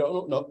those of you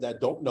that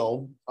don't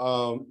know,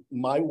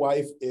 my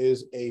wife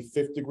is a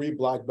 5th degree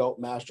black belt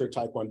master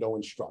Taekwondo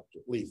instructor,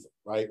 lethal,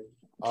 right?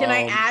 Can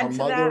I add to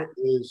that? Her mother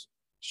is,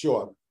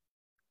 sure.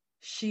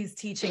 She's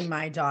teaching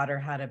my daughter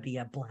how to be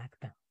a black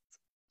belt.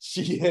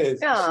 She is.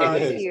 Oh,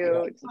 she is.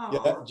 cute.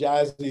 Yeah,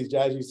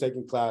 Jazzy's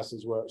taking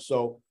classes where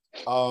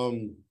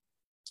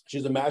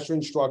she's a master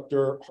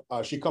instructor.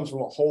 She comes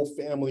from a whole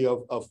family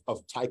of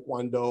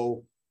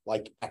Taekwondo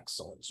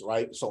excellence,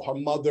 right? So her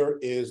mother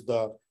is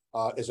a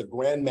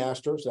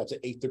grandmaster, so that's an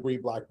 8th degree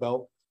black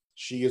belt.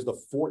 She is the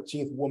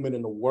 14th woman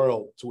in the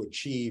world to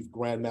achieve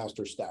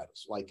grandmaster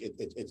status.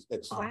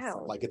 It's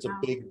wow. It's a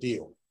big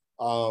deal.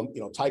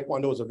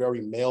 Taekwondo is a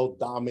very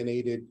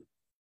male-dominated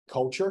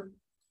culture.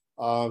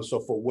 So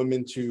for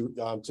women to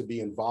be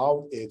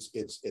involved, it's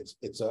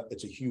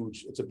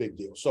a big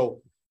deal.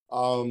 So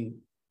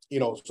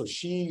so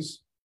she's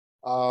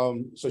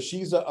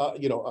a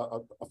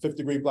 5th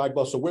degree black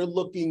belt. So we're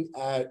looking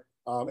at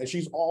and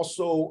she's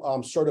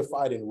also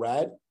certified in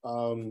RAD.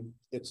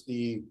 It's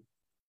the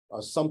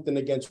something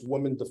against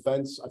women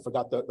defense. I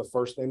forgot the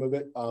first name of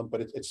it,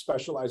 but it's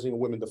specializing in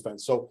women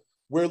defense. So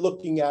we're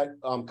looking at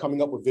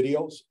coming up with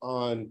videos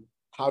on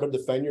how to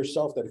defend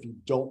yourself, that if you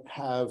don't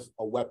have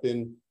a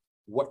weapon,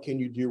 what can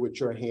you do with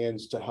your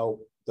hands to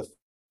help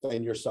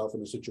defend yourself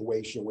in a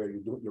situation where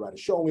you're at a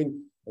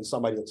showing and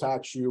somebody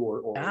attacks you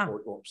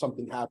or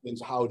something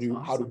happens, how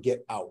to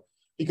get out.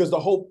 Because the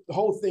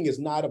whole thing is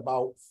not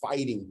about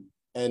fighting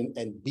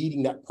and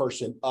beating that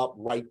person up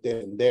right then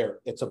and there.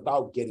 It's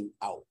about getting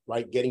out,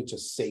 right? Getting to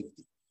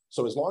safety.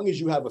 So as long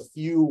as you have a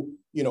few,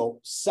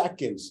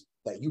 seconds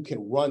that you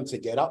can run to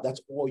get out,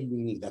 that's all you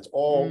need. That's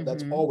all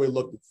we're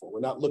looking for. We're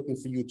not looking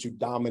for you to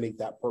dominate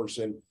that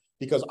person,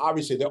 because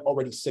obviously they're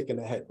already sick in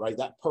the head, right?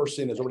 That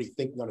person is already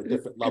thinking on a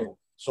different level.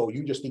 So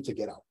you just need to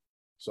get out.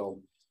 So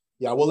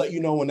yeah, we'll let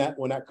you know when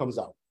that comes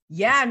out.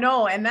 Yeah,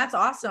 no, and that's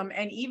awesome.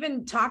 And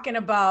even talking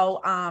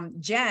about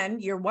Jen,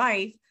 your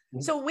wife.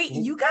 So wait,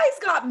 you guys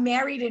got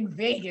married in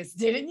Vegas,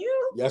 didn't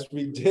you? Yes,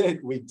 we did.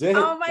 We did.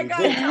 Oh my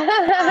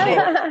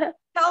God.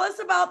 Tell us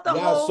about the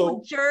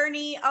whole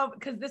journey of,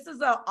 because this is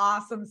an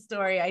awesome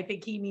story. I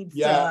think he needs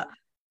to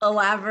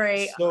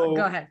elaborate. Go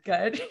ahead.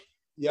 Good.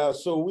 Yeah.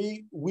 So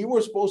we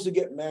were supposed to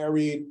get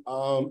married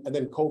and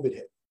then COVID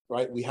hit,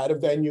 right? We had a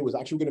venue. It was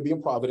actually going to be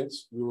in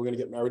Providence. We were going to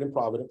get married in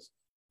Providence.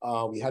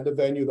 We had the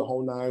venue, the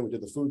whole nine. We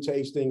did the food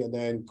tasting, and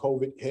then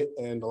COVID hit,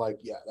 and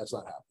that's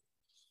not happening.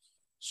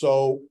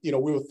 So, we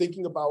were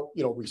thinking about,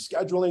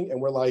 rescheduling,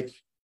 and we're like,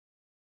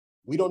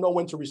 We don't know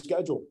when to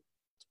reschedule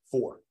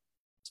for,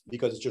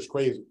 because it's just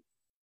crazy.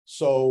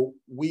 So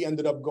we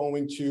ended up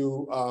going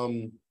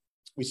to,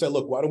 we said,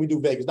 look, why don't we do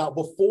Vegas? Now,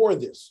 before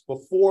this,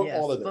 before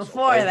all of this.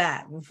 Before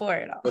that, before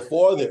it all.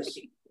 Before this,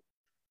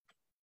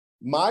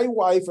 my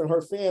wife and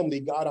her family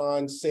got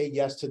on Say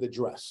Yes to the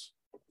Dress.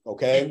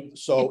 Okay.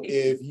 So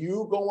if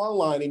you go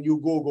online and you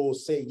Google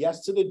Say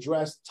Yes to the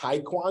Dress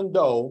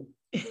Taekwondo,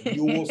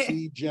 you will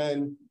see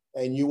Jen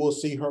and you will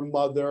see her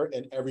mother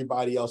and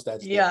everybody else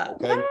that's there.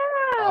 Okay.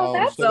 Wow,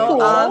 that's so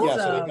awesome. Yeah,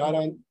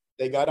 so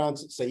they got on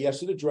Say Yes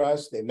to the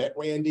Dress. They met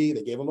Randy.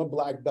 They gave him a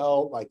black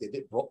belt. Like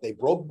they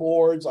broke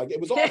boards. Like it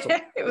was awesome.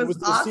 it was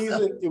the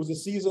season. It was a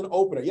season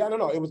opener. Yeah,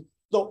 no. It was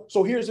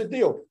so here's the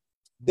deal.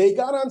 They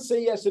got on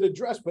Say Yes to the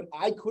Dress, but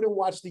I couldn't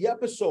watch the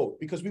episode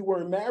because we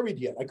weren't married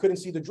yet. I couldn't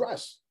see the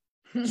dress.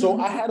 So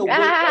I had to wait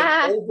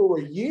like over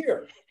a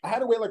year. I had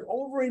to wait like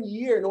over a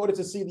year in order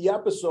to see the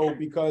episode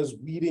because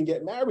we didn't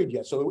get married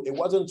yet. So it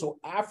wasn't until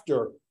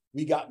after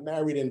we got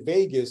married in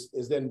Vegas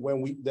is then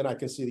when I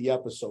can see the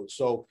episode.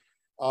 So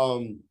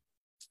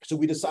so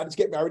we decided to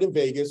get married in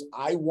Vegas.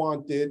 I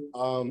wanted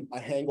a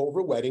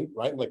hangover wedding,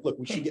 right? Like, look,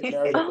 we should get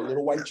married at the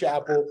Little White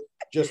Chapel,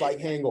 just like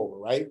Hangover,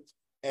 right?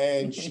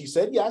 And she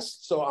said yes.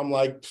 So I'm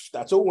like,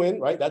 that's a win,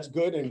 right? That's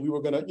good. And we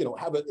were gonna,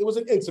 it was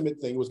an intimate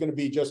thing. It was gonna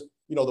be just,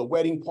 the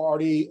wedding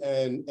party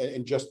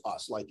and just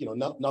us, like,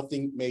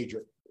 nothing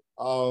major.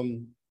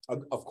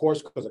 Of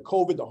course, because of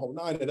COVID, the whole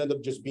nine, it ended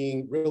up just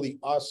being really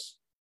us,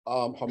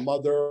 her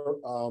mother,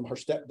 her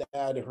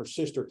stepdad, and her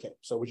sister came.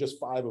 So it was just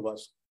 5 of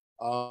us.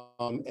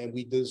 And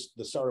we did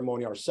the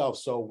ceremony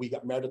ourselves. So we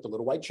got married at the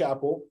Little White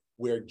Chapel,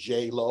 where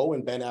J-Lo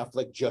and Ben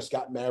Affleck just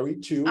got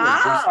married too. Oh,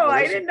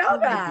 I didn't know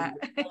that.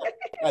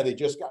 Yeah, they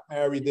just got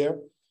married there.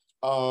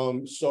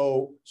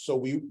 So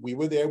we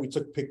were there. We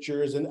took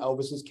pictures in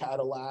Elvis's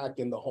Cadillac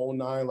and the whole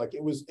nine. Like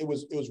it was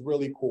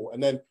really cool.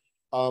 And then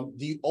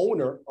the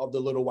owner of the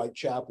Little White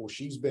Chapel,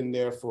 she's been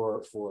there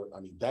for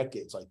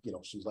decades. Like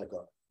she's like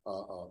a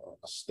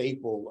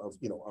staple of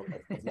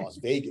Las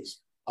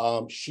Vegas.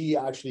 She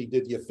actually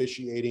did the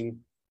officiating.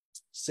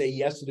 Say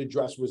Yes to the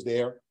Dress was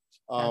there.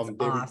 They awesome.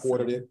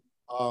 Recorded it.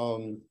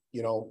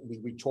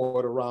 We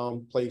toured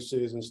around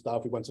places and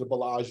stuff. We went to the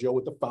Bellagio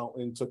with the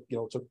fountain,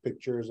 took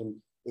pictures, and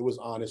it was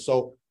honest.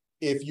 So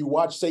if you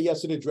watch Say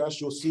Yes to the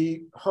Dress, you'll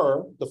see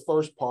her, the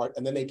first part,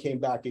 and then they came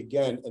back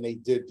again and they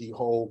did the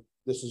whole,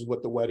 this is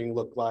what the wedding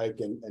looked like.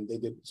 And they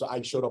did, so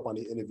I showed up on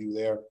the interview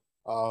there,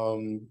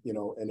 and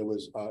it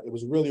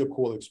was really a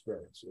cool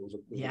experience. It was a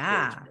cool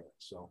experience.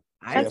 So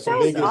that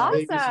sounds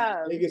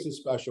awesome. Vegas is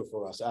special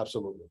for us.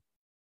 Absolutely.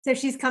 So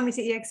she's coming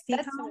to EXP.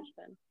 That's so much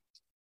fun.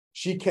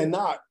 She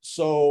cannot.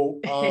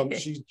 So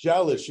she's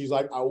jealous. She's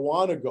like, I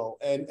want to go.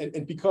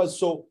 And because,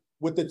 so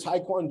with the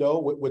Taekwondo,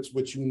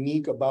 what's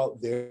unique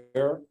about their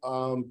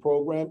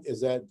program is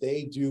that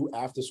they do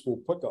after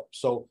school pickup.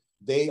 So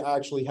they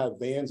actually have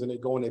vans and they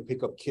go and they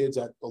pick up kids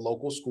at the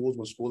local schools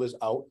when school is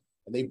out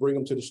and they bring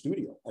them to the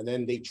studio. And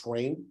then they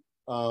train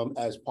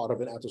as part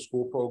of an after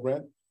school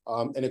program.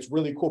 And it's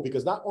really cool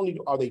because not only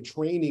are they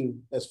training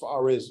as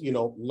far as,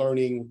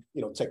 learning,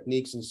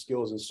 techniques and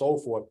skills and so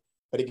forth,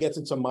 but it gets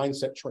into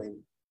mindset training.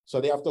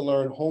 So they have to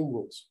learn home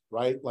rules,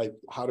 right? Like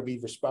how to be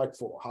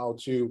respectful, how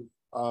to,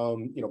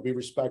 be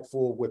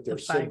respectful with their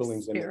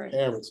siblings and their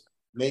parents,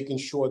 making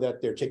sure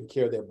that they're taking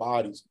care of their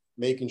bodies,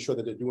 making sure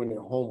that they're doing their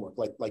homework.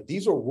 Like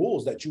these are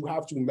rules that you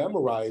have to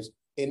memorize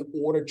in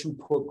order to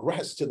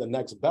progress to the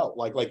next belt.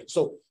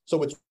 So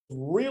it's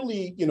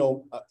really,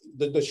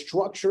 the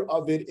structure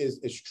of it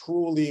is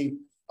truly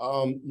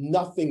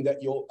nothing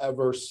that you'll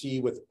ever see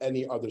with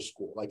any other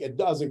school. Like it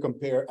doesn't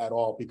compare at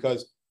all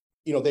because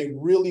they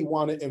really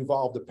want to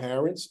involve the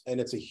parents, and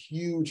it's a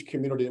huge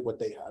community what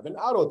they have. And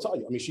Otto will tell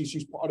you,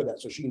 she's part of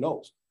that, so she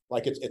knows.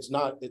 Like it's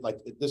not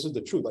this is the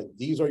truth. Like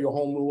these are your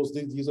home rules.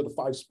 These are the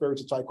 5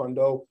 spirits of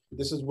Taekwondo.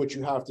 This is what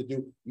you have to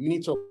do. You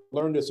need to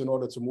learn this in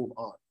order to move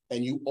on.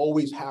 And you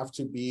always have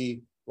to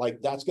be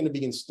like, that's going to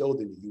be instilled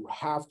in you. You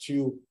have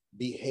to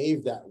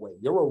behave that way.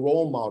 You're a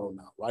role model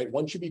now, right?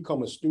 Once you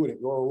become a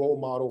student, you're a role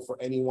model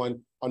for anyone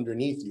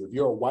underneath you. If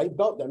you're a white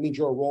belt, that means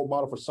you're a role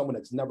model for someone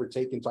that's never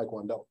taken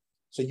Taekwondo.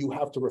 So you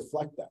have to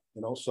reflect that,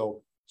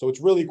 so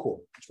it's really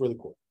cool. It's really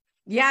cool.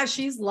 Yeah,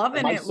 she's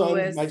loving it,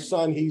 Louis. My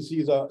son,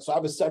 so I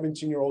have a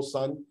 17-year-old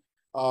son,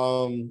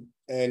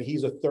 and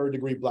he's a 3rd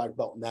degree black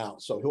belt now.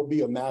 So he'll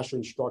be a master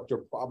instructor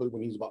probably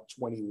when he's about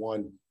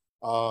 21.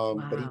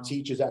 But he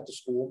teaches at the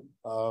school.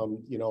 I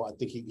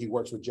think he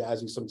works with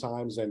Jazzy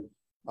sometimes, and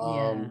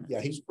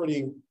he's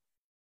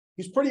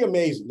pretty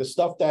amazing. The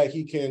stuff that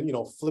he can,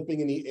 flipping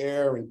in the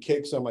air and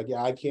kicks. I'm like,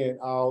 yeah, I can't.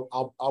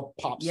 I'll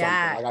pop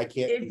something. Like I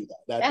can't do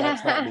that.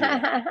 That's not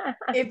me.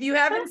 If you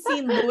haven't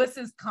seen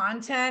Louis's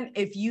content,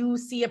 if you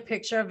see a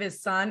picture of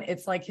his son,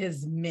 it's like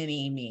his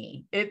mini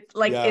me. They're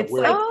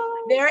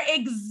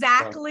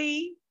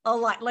exactly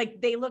alike.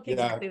 Like they look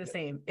exactly the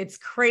same. It's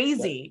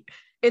crazy.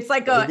 It's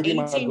like a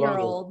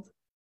 18-year-old.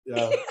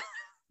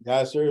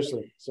 Yeah,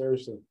 seriously.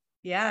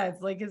 Yeah,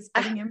 it's like his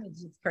spitting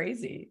image. It's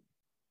crazy.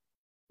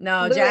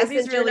 No, Louis,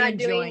 Jazzy's really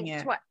enjoying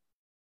it.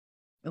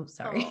 Oh,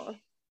 sorry.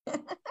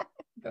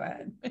 Go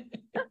ahead.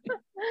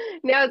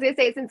 Now, I was gonna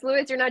say, since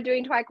Louis, you're not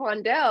doing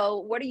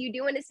Taekwondo, what are you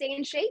doing to stay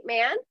in shape,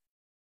 man?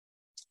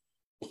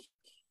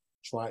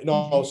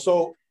 No,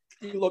 so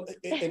look,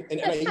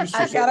 and I used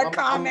to. I got a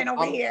comment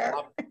over here.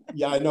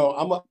 Yeah, I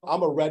know.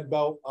 I'm a red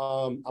belt.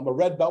 I'm a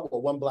red belt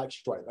with 1 black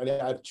stripe. I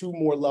have 2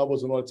 more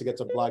levels in order to get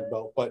to black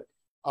belt. But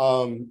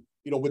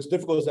what's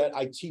difficult is that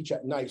I teach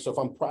at night. So if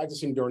I'm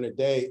practicing during the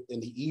day, in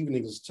the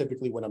evenings is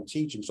typically when I'm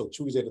teaching. So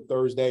Tuesday to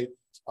Thursday,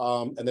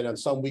 and then on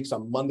some weeks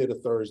on Monday to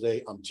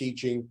Thursday, I'm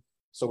teaching.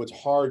 So it's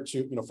hard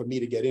to for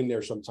me to get in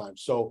there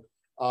sometimes. So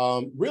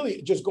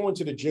really just going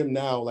to the gym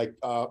now, like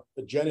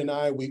Jen and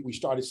I, we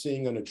started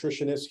seeing a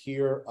nutritionist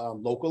here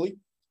locally.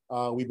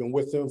 We've been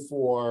with him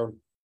for,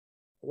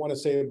 I want to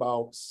say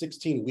about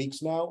 16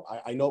 weeks now.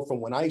 I know from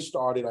when I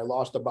started, I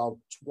lost about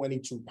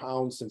 22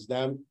 pounds since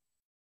then.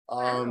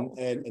 Wow.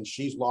 And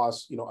she's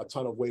lost, a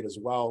ton of weight as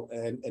well.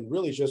 And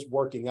really just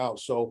working out.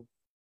 So,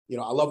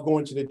 I love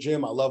going to the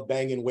gym. I love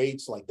banging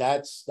weights. Like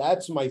that's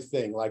my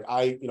thing. Like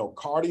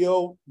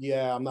cardio.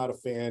 Yeah, I'm not a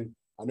fan.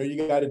 I know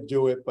you got to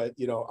do it, but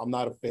I'm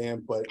not a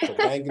fan. But for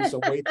banging some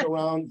weights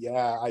around,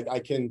 yeah,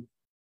 I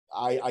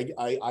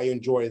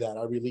enjoy that.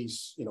 I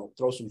release,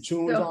 throw some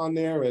tunes on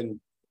there and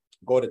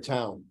go to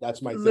town.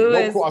 That's my thing.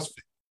 Louis, no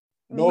CrossFit.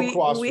 No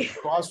CrossFit.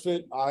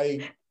 CrossFit,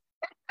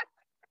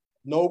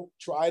 nope,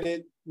 tried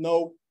it.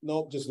 Nope.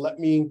 Just let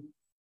me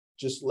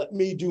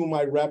do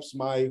my reps,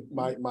 my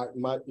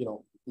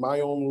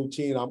own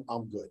routine.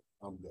 I'm good.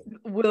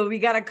 Well, we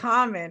got a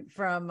comment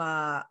from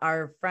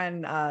our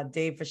friend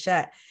Dave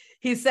Fichette.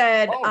 He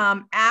said,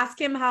 ask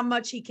him how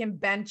much he can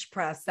bench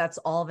press. That's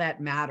all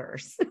that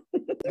matters.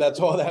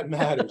 That's all that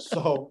matters.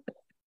 So,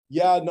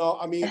 yeah, no,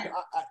 I mean,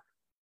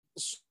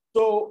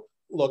 so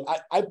look,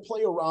 I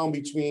play around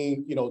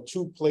between,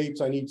 2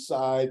 plates on each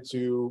side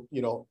to,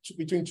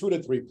 between 2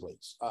 to 3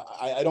 plates.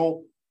 I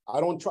don't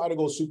try to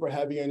go super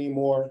heavy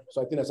anymore.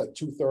 So I think that's like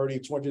 230,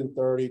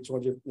 230,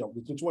 200,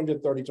 between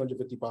 230,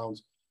 250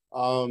 pounds.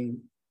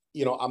 I'm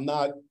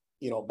not,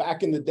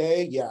 back in the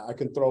day, yeah, I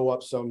can throw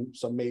up some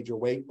major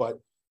weight, but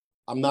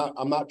I'm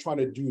not trying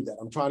to do that.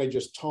 I'm trying to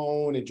just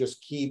tone and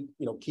just keep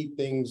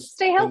things,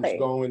 stay healthy, things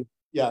going.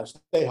 Yeah,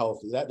 stay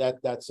healthy.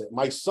 That's it.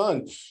 My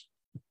son, his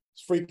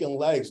freaking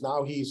legs.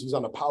 Now he's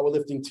on a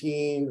powerlifting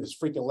team. His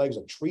freaking legs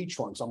are tree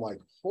trunks. I'm like,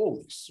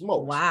 holy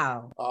smokes.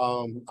 Wow.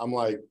 I'm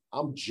like,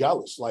 I'm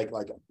jealous. Like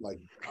I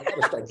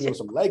gotta start doing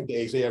some leg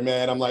days here,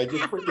 man. I'm like,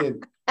 you're looking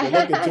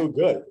too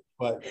good.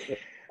 But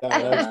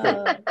that's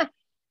good.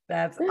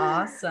 That's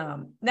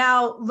awesome.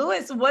 Now,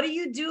 Louis, what do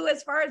you do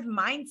as far as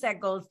mindset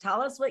goes? Tell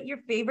us what your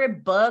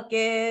favorite book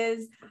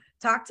is.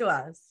 Talk to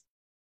us.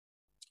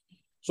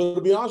 So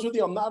to be honest with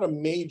you, I'm not a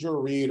major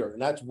reader,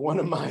 and that's one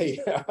of my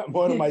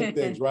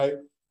things, right?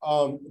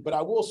 But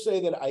I will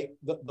say that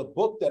the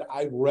book that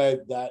I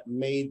read that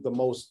made the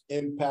most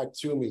impact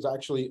to me is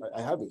actually,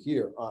 I have it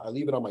here. I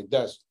leave it on my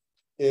desk.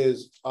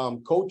 Is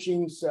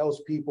Coaching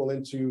Salespeople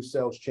into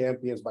Sales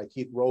Champions by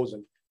Keith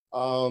Rosen.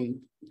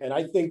 And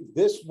I think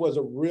this was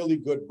a really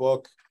good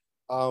book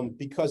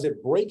because it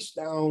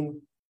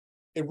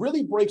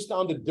really breaks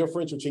down the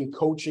difference between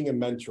coaching and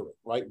mentoring,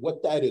 right?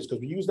 What that is, because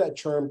we use that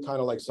term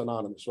kind of like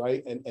synonymous,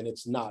 right? And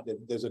it's not.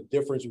 There's a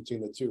difference between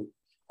the two.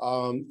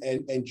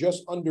 And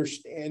just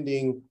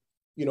understanding,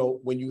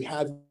 when you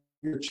have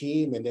your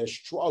team and their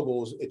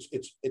struggles,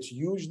 it's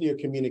usually a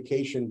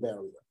communication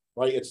barrier,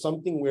 right? It's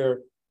something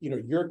where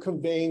you're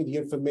conveying the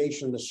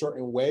information in a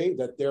certain way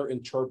that they're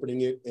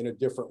interpreting it in a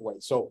different way.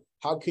 So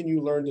how can you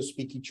learn to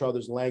speak each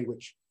other's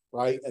language,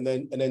 right? And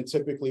then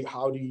typically,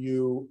 how do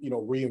you,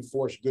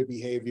 reinforce good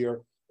behavior,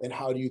 and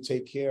how do you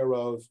take care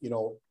of,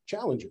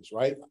 challenges,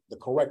 right? The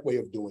correct way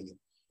of doing it.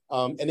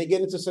 And they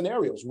get into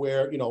scenarios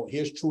where,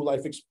 here's true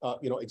life,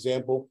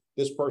 example,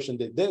 this person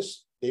did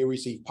this, they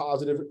received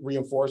positive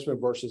reinforcement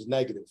versus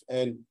negative.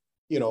 And,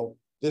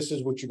 this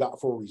is what you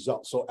got for a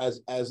result. So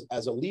as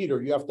a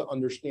leader, you have to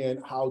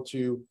understand how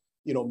to,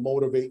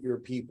 motivate your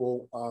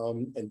people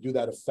and do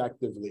that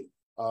effectively.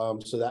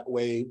 So that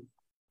way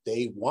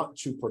they want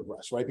to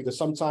progress, right? Because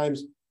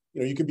sometimes,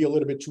 you could be a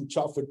little bit too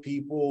tough with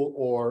people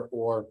or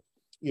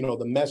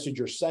the message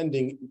you're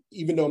sending,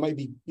 even though it might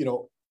be,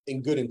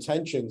 in good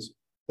intentions,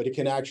 but it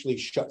can actually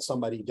shut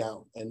somebody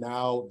down. And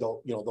now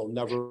they'll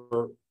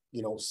never,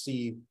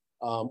 see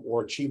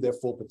or achieve their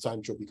full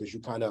potential because you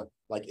kind of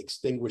like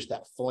extinguish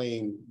that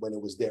flame when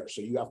it was there.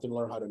 So you have to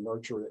learn how to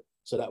nurture it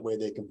so that way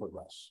they can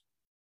progress.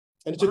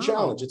 And it's a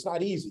challenge. It's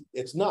not easy.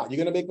 It's not. You're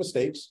going to make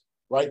mistakes,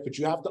 right? But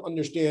you have to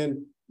understand,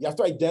 you have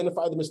to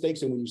identify the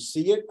mistakes. And when you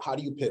see it, how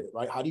do you pivot,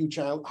 right? How do you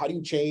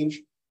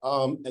change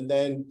and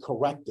then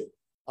correct it?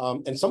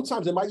 And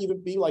sometimes it might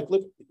even be like,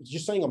 look,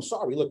 just saying, I'm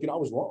sorry. Look, I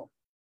was wrong.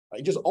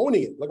 Right? Just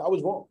owning it. Look, I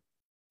was wrong.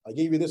 I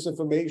gave you this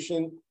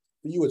information.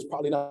 For you, it's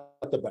probably not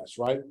the best,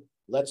 right?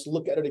 Let's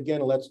look at it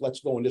again and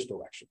let's go in this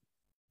direction.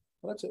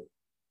 Well, that's it.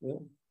 Yeah.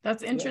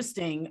 That's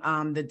interesting.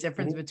 The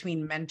difference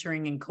between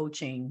mentoring and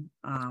coaching.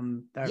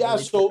 Yeah.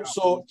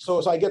 So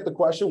I get the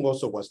question. Well,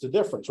 so what's the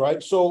difference,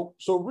 right? So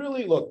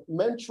really, look,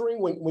 mentoring.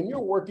 When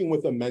you're working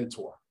with a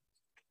mentor,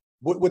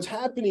 What's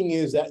happening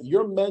is that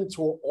your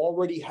mentor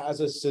already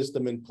has a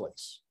system in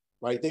place,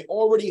 right? They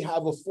already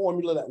have a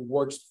formula that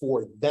works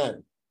for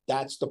them.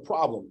 That's the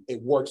problem.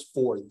 It works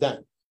for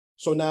them.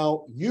 So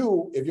now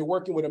you, if you're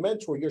working with a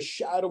mentor, you're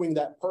shadowing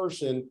that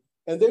person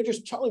and they're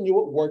just telling you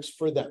what works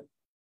for them.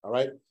 All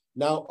right.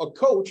 Now, a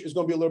coach is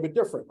going to be a little bit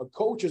different. A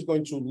coach is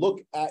going to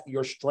look at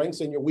your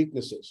strengths and your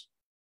weaknesses.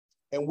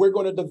 And we're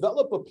going to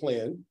develop a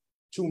plan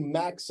to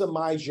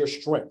maximize your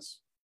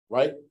strengths,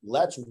 right?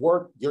 Let's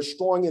work. You're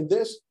strong in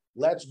this.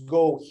 Let's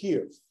go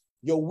here.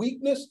 Your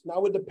weakness,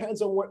 now it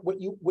depends on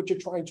what you're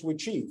trying to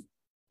achieve.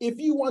 If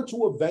you want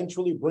to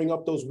eventually bring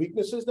up those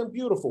weaknesses, then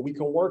beautiful. We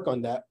can work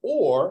on that.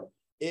 Or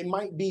it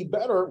might be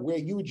better where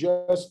you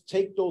just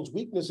take those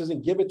weaknesses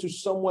and give it to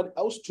someone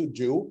else to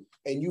do,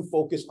 and you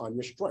focus on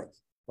your strength,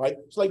 right?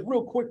 So like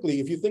real quickly,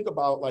 if you think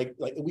about like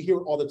we hear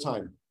it all the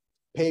time,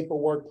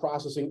 paperwork,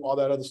 processing, all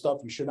that other stuff,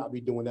 you should not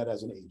be doing that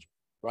as an agent,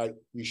 right?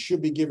 You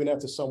should be giving that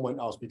to someone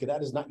else because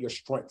that is not your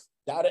strength.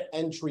 Data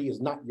entry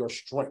is not your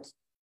strength.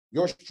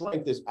 Your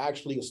strength is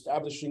actually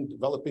establishing,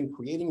 developing,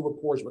 creating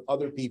rapport with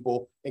other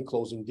people and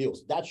closing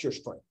deals. That's your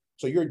strength.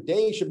 So your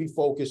day should be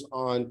focused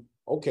on,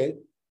 okay,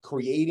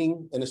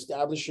 creating and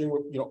establishing,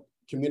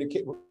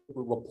 communicate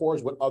rapport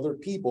with other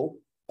people,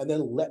 and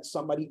then let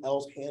somebody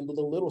else handle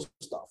the little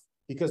stuff.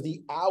 Because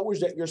the hours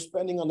that you're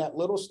spending on that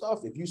little stuff,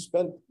 if you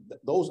spend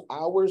those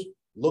hours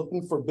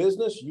looking for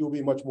business, you'll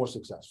be much more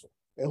successful.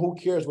 And who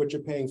cares what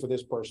you're paying for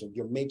this person?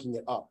 You're making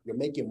it up. You're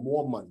making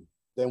more money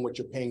than what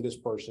you're paying this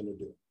person to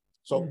do.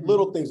 So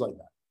little things like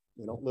that,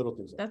 little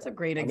things like that's that. a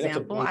great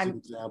example. That's a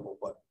basic example,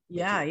 but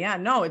yeah.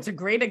 No, it's a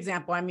great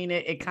example. I mean,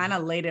 it kind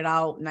of laid it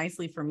out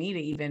nicely for me to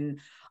even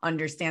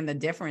understand the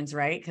difference,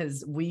 right?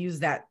 Because we use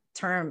that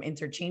term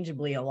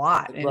interchangeably a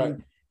lot.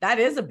 And that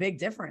is a big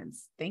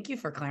difference. Thank you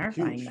for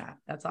clarifying that.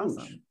 That's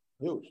awesome.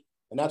 Huge.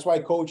 And that's why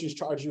coaches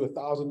charge you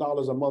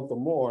 $1,000 a month or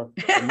more,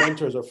 and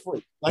mentors are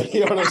free. Like,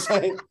 you know what I'm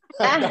saying?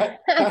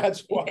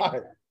 That's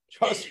why.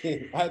 Trust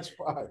me, that's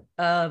why.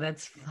 Oh,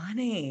 that's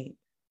funny.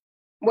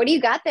 What do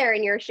you got there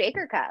in your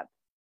shaker cup?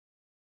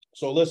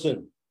 So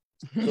listen,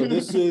 so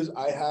this is,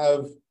 I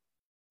have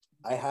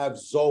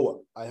Zoa.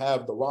 I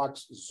have the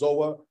Rocks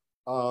Zoa,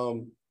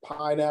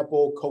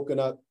 pineapple,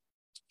 coconut,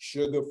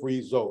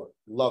 sugar-free Zoa.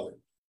 Love it.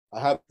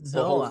 I have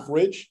the whole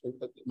fridge.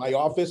 My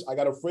office, I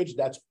got a fridge.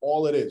 That's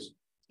all it is.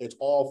 It's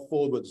all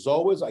full with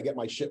Zoas. I get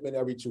my shipment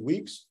every 2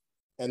 weeks,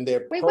 and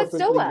they're perfectly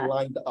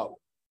lined up.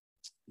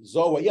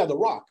 Zoa, yeah, the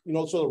Rock.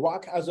 So the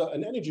Rock has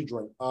an energy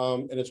drink,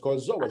 and it's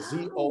called Zoa,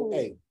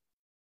 Z-O-A.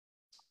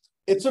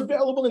 It's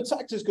available in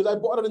Texas because I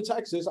bought it in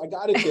Texas. I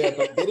got it there,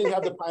 but they didn't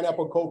have the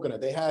pineapple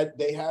coconut. They had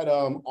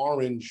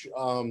orange.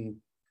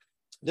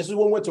 This is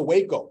when we went to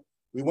Waco.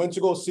 We went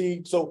to go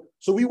see. So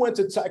we went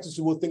to Texas.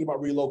 We were thinking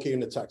about relocating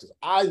to Texas.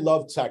 I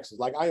love Texas.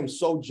 Like, I am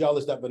so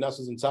jealous that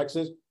Vanessa's in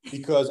Texas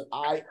because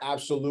I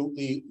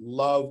absolutely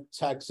love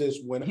Texas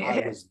when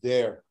I was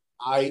there.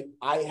 I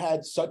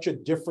had such a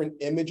different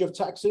image of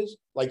Texas.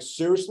 Like,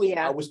 seriously,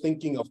 I was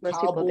thinking of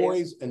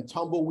cowboys and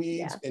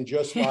tumbleweeds and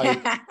just like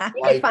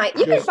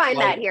you can find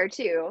that here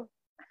too.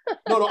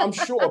 No, I'm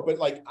sure, but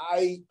like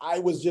I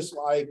was just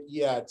like,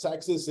 yeah,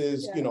 Texas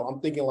is, I'm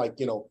thinking like,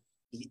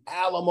 the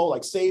Alamo,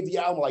 like Save the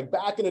Alamo, like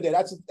back in the day.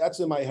 That's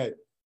in my head.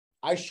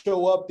 I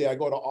show up there, I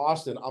go to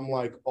Austin. I'm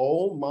like,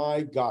 oh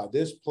my God,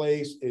 this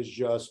place is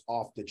just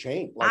off the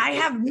chain. Like, I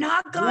have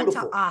not gone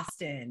to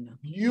Austin.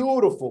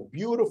 Beautiful.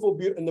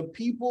 And the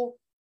people,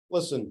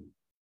 listen,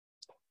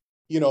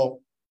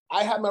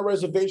 I had my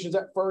reservations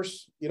at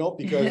first,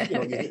 because,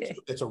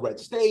 it's a red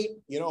state,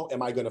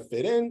 am I going to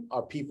fit in?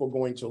 Are people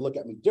going to look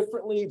at me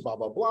differently? Blah,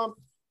 blah, blah.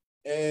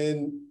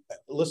 And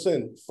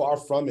listen, far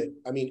from it.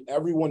 I mean,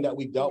 everyone that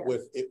we dealt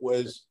with, it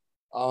was,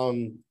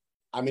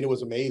 it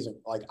was amazing.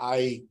 Like,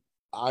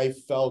 I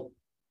felt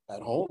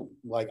at home.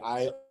 Like,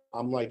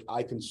 I'm like,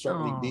 I can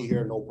certainly be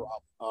here, no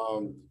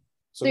problem.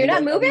 So you're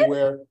not moving?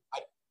 Everywhere.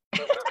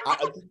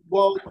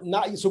 Well,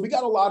 not, so we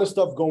got a lot of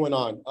stuff going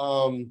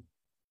on.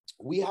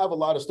 We have a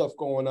lot of stuff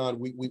going on.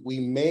 We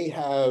may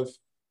have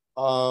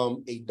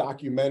a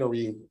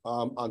documentary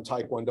on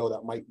Taekwondo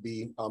that might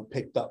be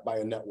picked up by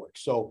a network.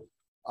 So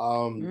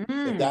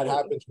if that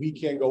happens, we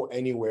can't go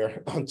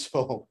anywhere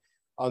until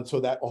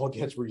that all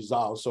gets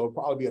resolved. So it'll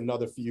probably be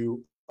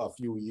a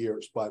few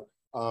years, but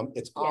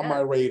it's on my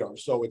radar.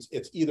 So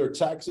it's either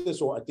Texas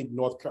or I think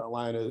North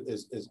Carolina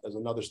is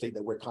another state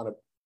that we're kind of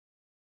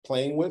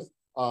playing with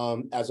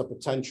as a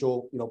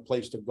potential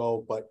place to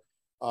go. But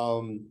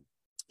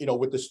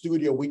with the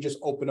studio, we just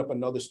opened up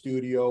another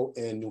studio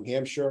in New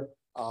Hampshire.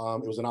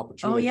 It was an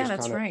opportunity. Oh yeah,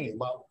 that's right.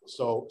 Came up.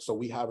 So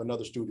we have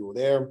another studio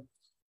there.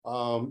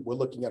 We're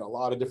looking at a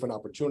lot of different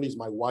opportunities.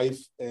 My wife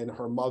and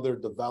her mother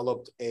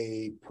developed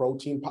a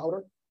protein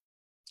powder.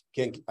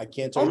 I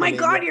can't tell you. Oh my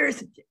God,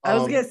 I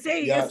was gonna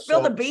say, you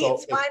spilled the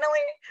beans finally.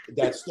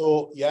 That's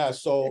still,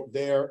 so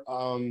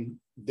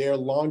they're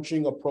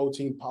launching a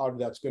protein powder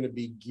that's going to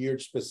be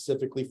geared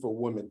specifically for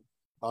women,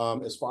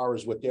 as far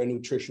as what their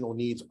nutritional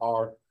needs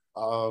are.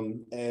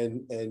 And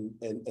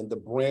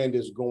the brand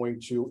is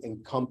going to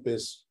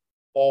encompass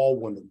all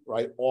women,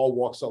 right? All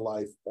walks of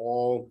life,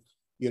 all,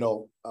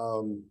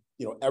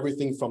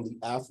 everything from the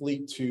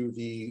athlete to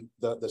the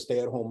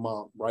stay-at-home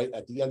mom, right?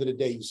 At the end of the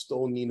day, you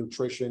still need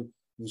nutrition.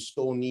 You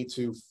still need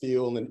to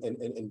feel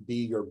and be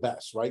your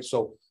best, right?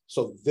 So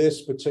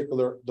this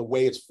particular, the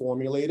way it's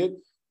formulated,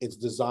 it's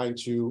designed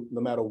to,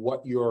 no matter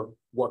what your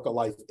work of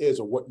life is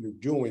or what you're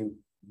doing,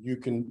 you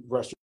can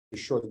rest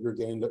assured that you're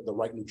getting the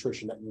right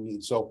nutrition that you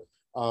need. So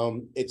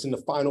it's in the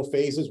final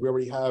phases. We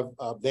already have,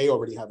 they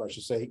already have, I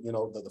should say,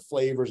 the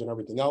flavors and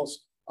everything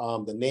else.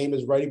 The name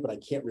is ready, but I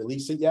can't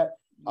release it yet.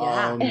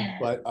 Yeah.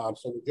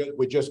 So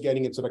we're just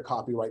getting into the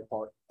copyright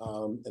part.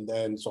 And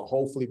then, so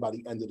hopefully by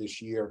the end of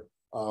this year,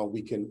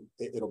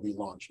 it'll be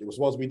launched. It was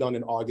supposed to be done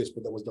in August,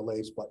 but there was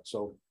delays. But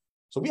so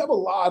we have a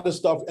lot of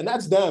stuff, and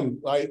that's them,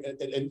 right?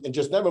 And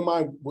just never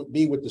mind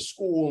me with the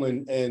school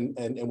and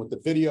with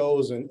the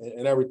videos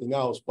and everything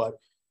else. But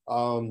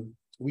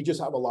we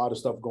just have a lot of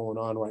stuff going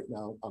on right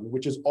now,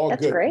 which is all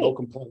That's good. great. No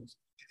complaints.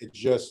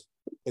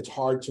 It's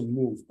hard to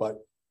move, but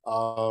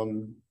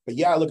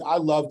yeah, look, I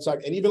love tech,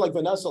 and even like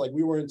Vanessa, like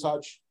we were in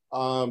touch.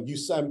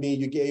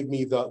 You gave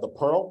me the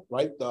Pearl,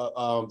 right?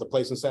 The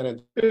place in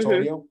San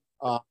Antonio.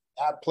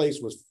 That place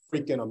was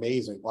freaking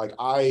amazing. Like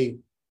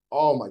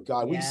oh my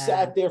God, we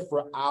sat there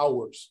for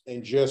hours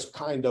and just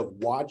kind of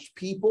watched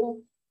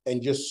people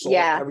and just saw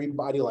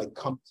everybody like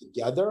come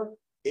together.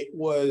 It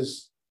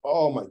was,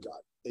 oh my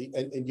God.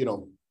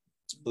 And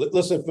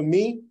listen, for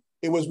me,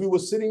 we were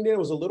sitting there, it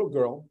was a little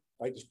girl,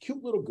 like this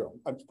cute little girl,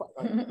 I'm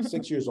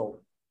 6 years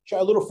old. She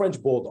had a little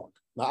French bulldog.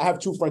 Now I have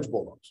 2 French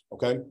bulldogs,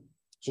 okay?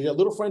 So she had a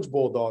little French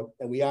bulldog,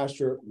 and we asked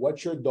her,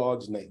 what's your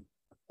dog's name?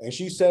 And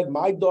she said,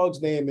 my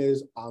dog's name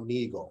is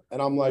Amigo.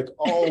 And I'm like,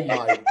 oh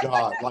my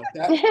God, like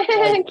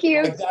that,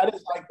 Cute. like that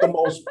is like the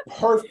most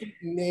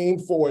perfect name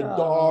for a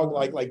dog,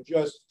 like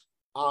just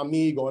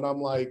Amigo. And I'm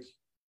like,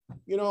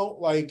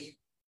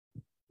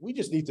 we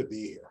just need to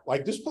be here.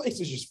 Like this place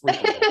is just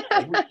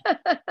freaking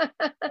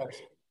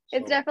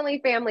It's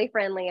definitely family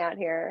friendly out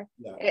here.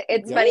 Yeah.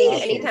 It's funny,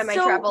 absolutely. anytime I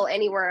travel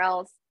anywhere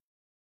else.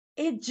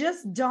 It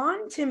just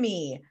dawned to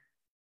me.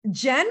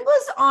 Jen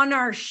was on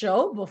our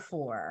show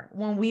before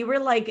when we were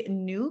like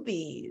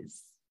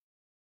newbies.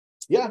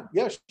 Yeah,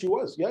 she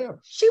was. Yeah.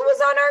 She was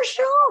on our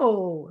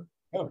show.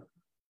 Yeah.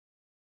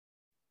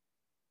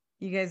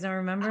 You guys don't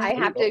remember? I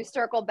have to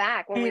circle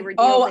back when we were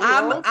doing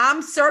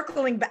I'm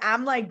circling, but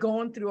I'm like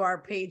going through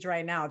our page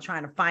right now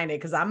trying to find it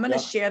because I'm gonna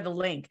share the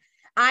link.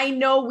 I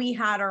know we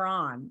had her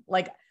on.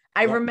 Like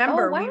I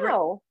remember we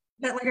were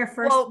that like our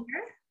first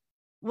year?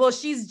 Well,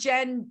 she's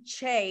Jen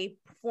Che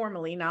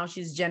formerly. Now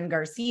she's Jen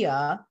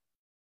Garcia.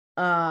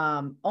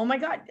 Oh my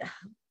God.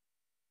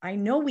 I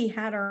know we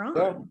had her on.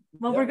 Yeah.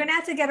 Well, we're gonna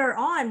have to get her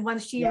on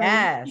once she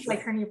releases,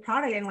 like her new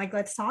product, and like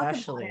let's talk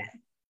about it.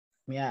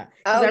 Yeah.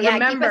 Oh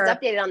yeah, keep us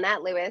updated on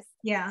that, Lewis.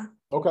 Yeah.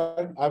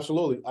 Okay.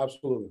 Absolutely.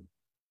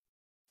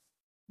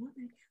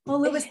 Well,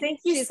 Lewis,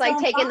 thank you. She's like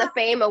taking the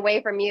fame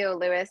away from you,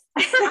 Lewis.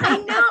 I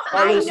know.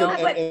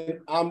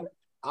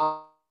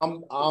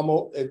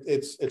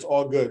 It's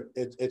all good.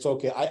 It's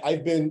okay.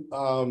 I've been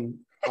I'm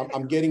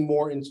getting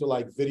more into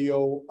like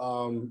video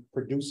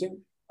producing.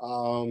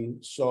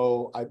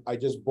 So I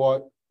just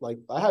bought, like,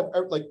 I have,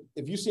 like,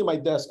 if you see my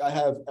desk, I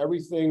have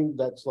everything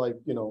that's like,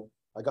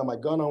 I got my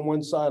gun on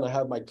one side, I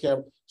have my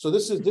camera. So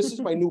this is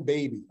my new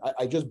baby.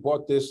 I just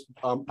bought this.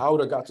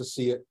 Outer got to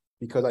see it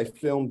because I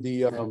filmed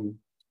the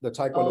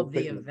Taekwondo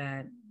the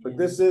event. But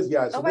this is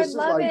So this is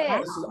like it.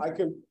 this is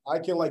I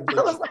can like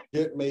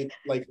legit make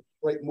like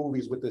great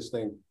movies with this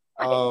thing.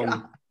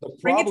 The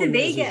problem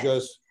is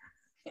just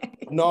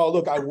no.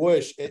 Look, I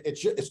wish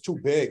it's too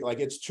big. Like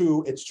it's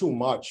too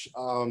much.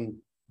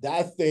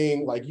 That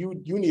thing, like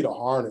you need a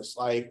harness.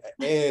 Like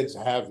it's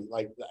heavy.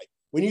 Like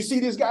when you see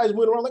these guys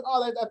moving around, like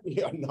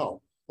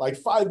no. Like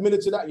 5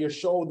 minutes of that, your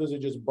shoulders are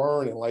just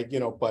burning. Like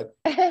but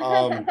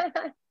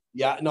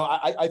yeah, no.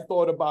 I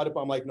thought about it,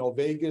 but I'm like, no.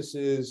 Vegas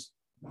is.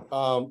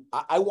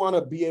 I want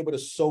to be able to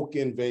soak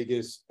in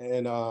Vegas,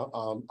 and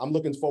I'm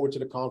looking forward to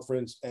the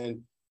conference.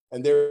 And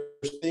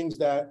there's things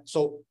that,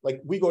 so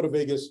like we go to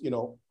Vegas,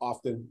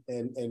 often,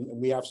 and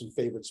we have some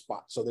favorite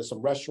spots. So there's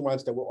some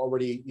restaurants that we're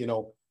already,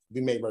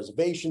 we made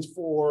reservations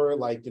for,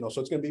 like,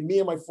 so it's going to be me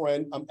and my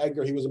friend,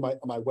 Edgar. He was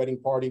at my wedding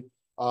party.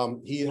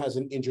 He has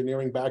an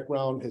engineering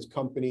background. His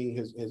company,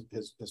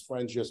 his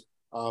friends just,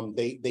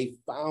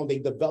 they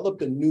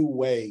developed a new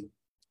way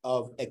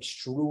of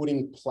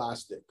extruding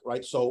plastic,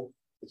 right? So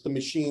it's the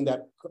machine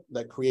that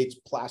creates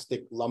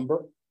plastic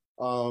lumber.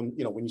 When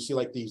you see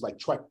like these like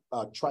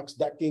Trex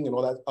decking and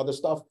all that other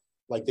stuff,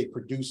 like they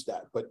produce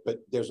that. But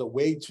there's a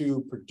way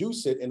to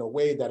produce it in a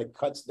way that it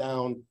cuts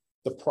down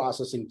the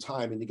processing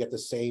time, and you get the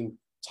same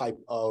type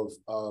of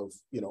the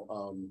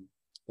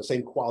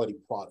same quality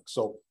product.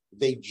 So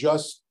they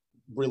just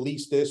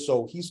released this.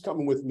 So he's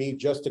coming with me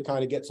just to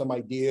kind of get some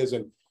ideas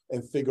and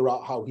figure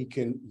out how he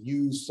can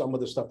use some of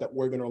the stuff that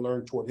we're going to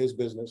learn toward his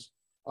business.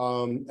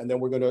 And then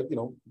we're going to,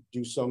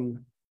 do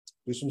some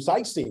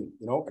sightseeing.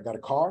 I got a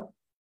car.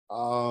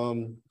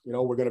 We're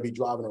going to be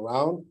driving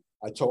around.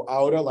 I told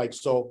Auda, like,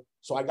 so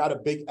So I got a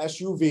big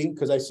SUV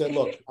because I said,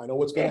 look, I know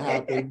what's going to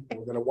happen.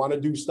 We're going to want to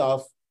do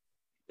stuff.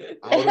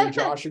 Alden and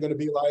Josh are going to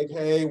be like,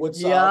 hey,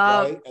 what's up,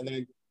 right?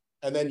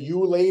 And then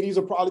you ladies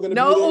are probably going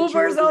to be there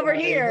Ubers too, over like,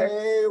 here.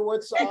 hey,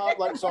 what's up?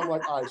 Like, so I'm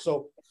like, all right,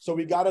 so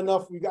we got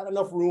enough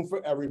room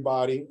for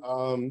everybody,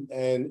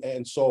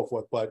 and so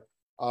forth. But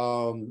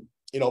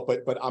you know,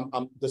 but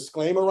I'm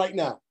disclaimer right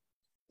now.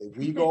 If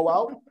we go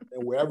out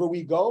and wherever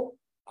we go,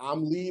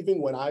 I'm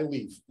leaving when I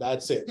leave.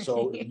 That's it.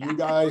 So if you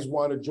guys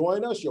want to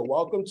join us, you're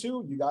welcome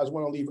to. You guys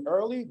want to leave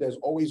early, there's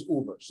always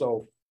Uber.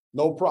 So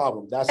no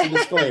problem. That's a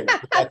disclaimer.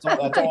 That's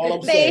all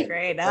I'm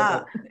saying.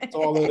 That's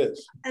all it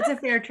is. That's a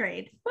fair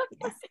trade.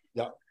 Yes.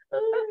 Yeah.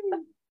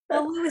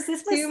 Well, Louis,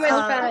 this was too much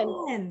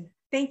fun.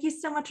 Thank you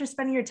so much for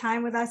spending your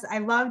time with us. I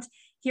loved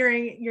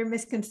hearing your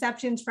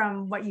misconceptions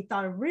from what you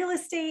thought of real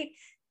estate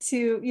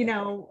to, you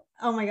know,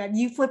 oh my God,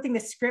 you flipping the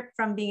script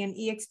from being an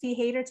EXP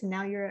hater to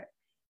now you're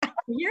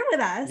here with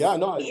us. Yeah,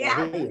 no, I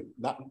hear you.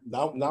 Now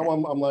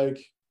I'm like,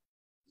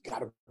 you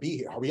gotta be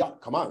here. Hurry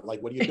up. Come on.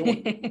 Like, what are you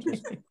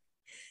doing?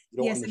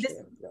 Yes,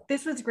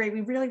 this was great.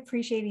 We really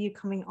appreciated you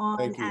coming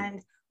on,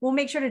 and we'll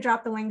make sure to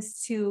drop the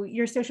links to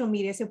your social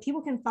media so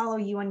people can follow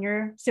you on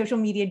your social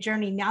media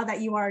journey now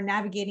that you are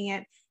navigating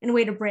it in a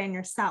way to brand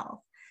yourself.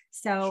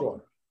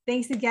 So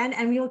thanks again,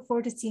 and we look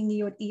forward to seeing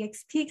you at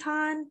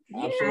EXPCon.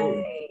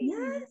 Absolutely.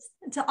 Yes.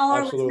 To all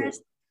our listeners,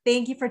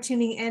 thank you for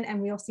tuning in,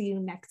 and we'll see you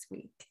next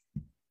week.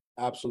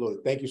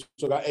 Absolutely. Thank you.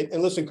 So,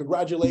 and listen,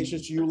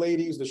 congratulations to you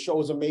ladies. The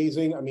show is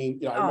amazing. I mean,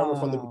 you know, I remember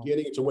from the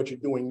beginning to what you're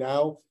doing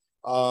now.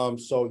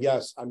 So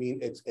yes, I mean,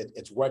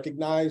 it's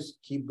recognized.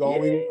 Keep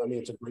going. I mean,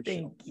 it's a great show.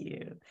 Thank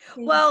you.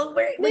 Well,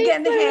 we're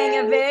getting the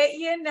hang of it,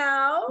 you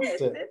know.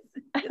 It's a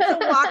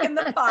walk in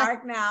the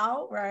park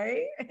now,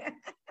 right?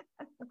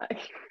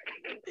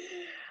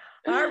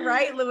 All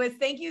right, Louis.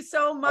 Thank you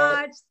so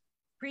much.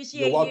 Appreciate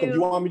you. You're welcome. Do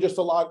you want me just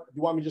to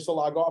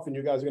log off and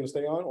you guys are gonna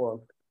stay on, or?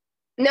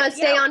 No,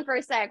 stay on for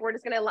a sec. We're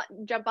just gonna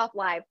jump off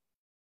live.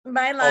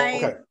 Bye,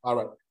 live. Oh, okay. All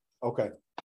right. Okay.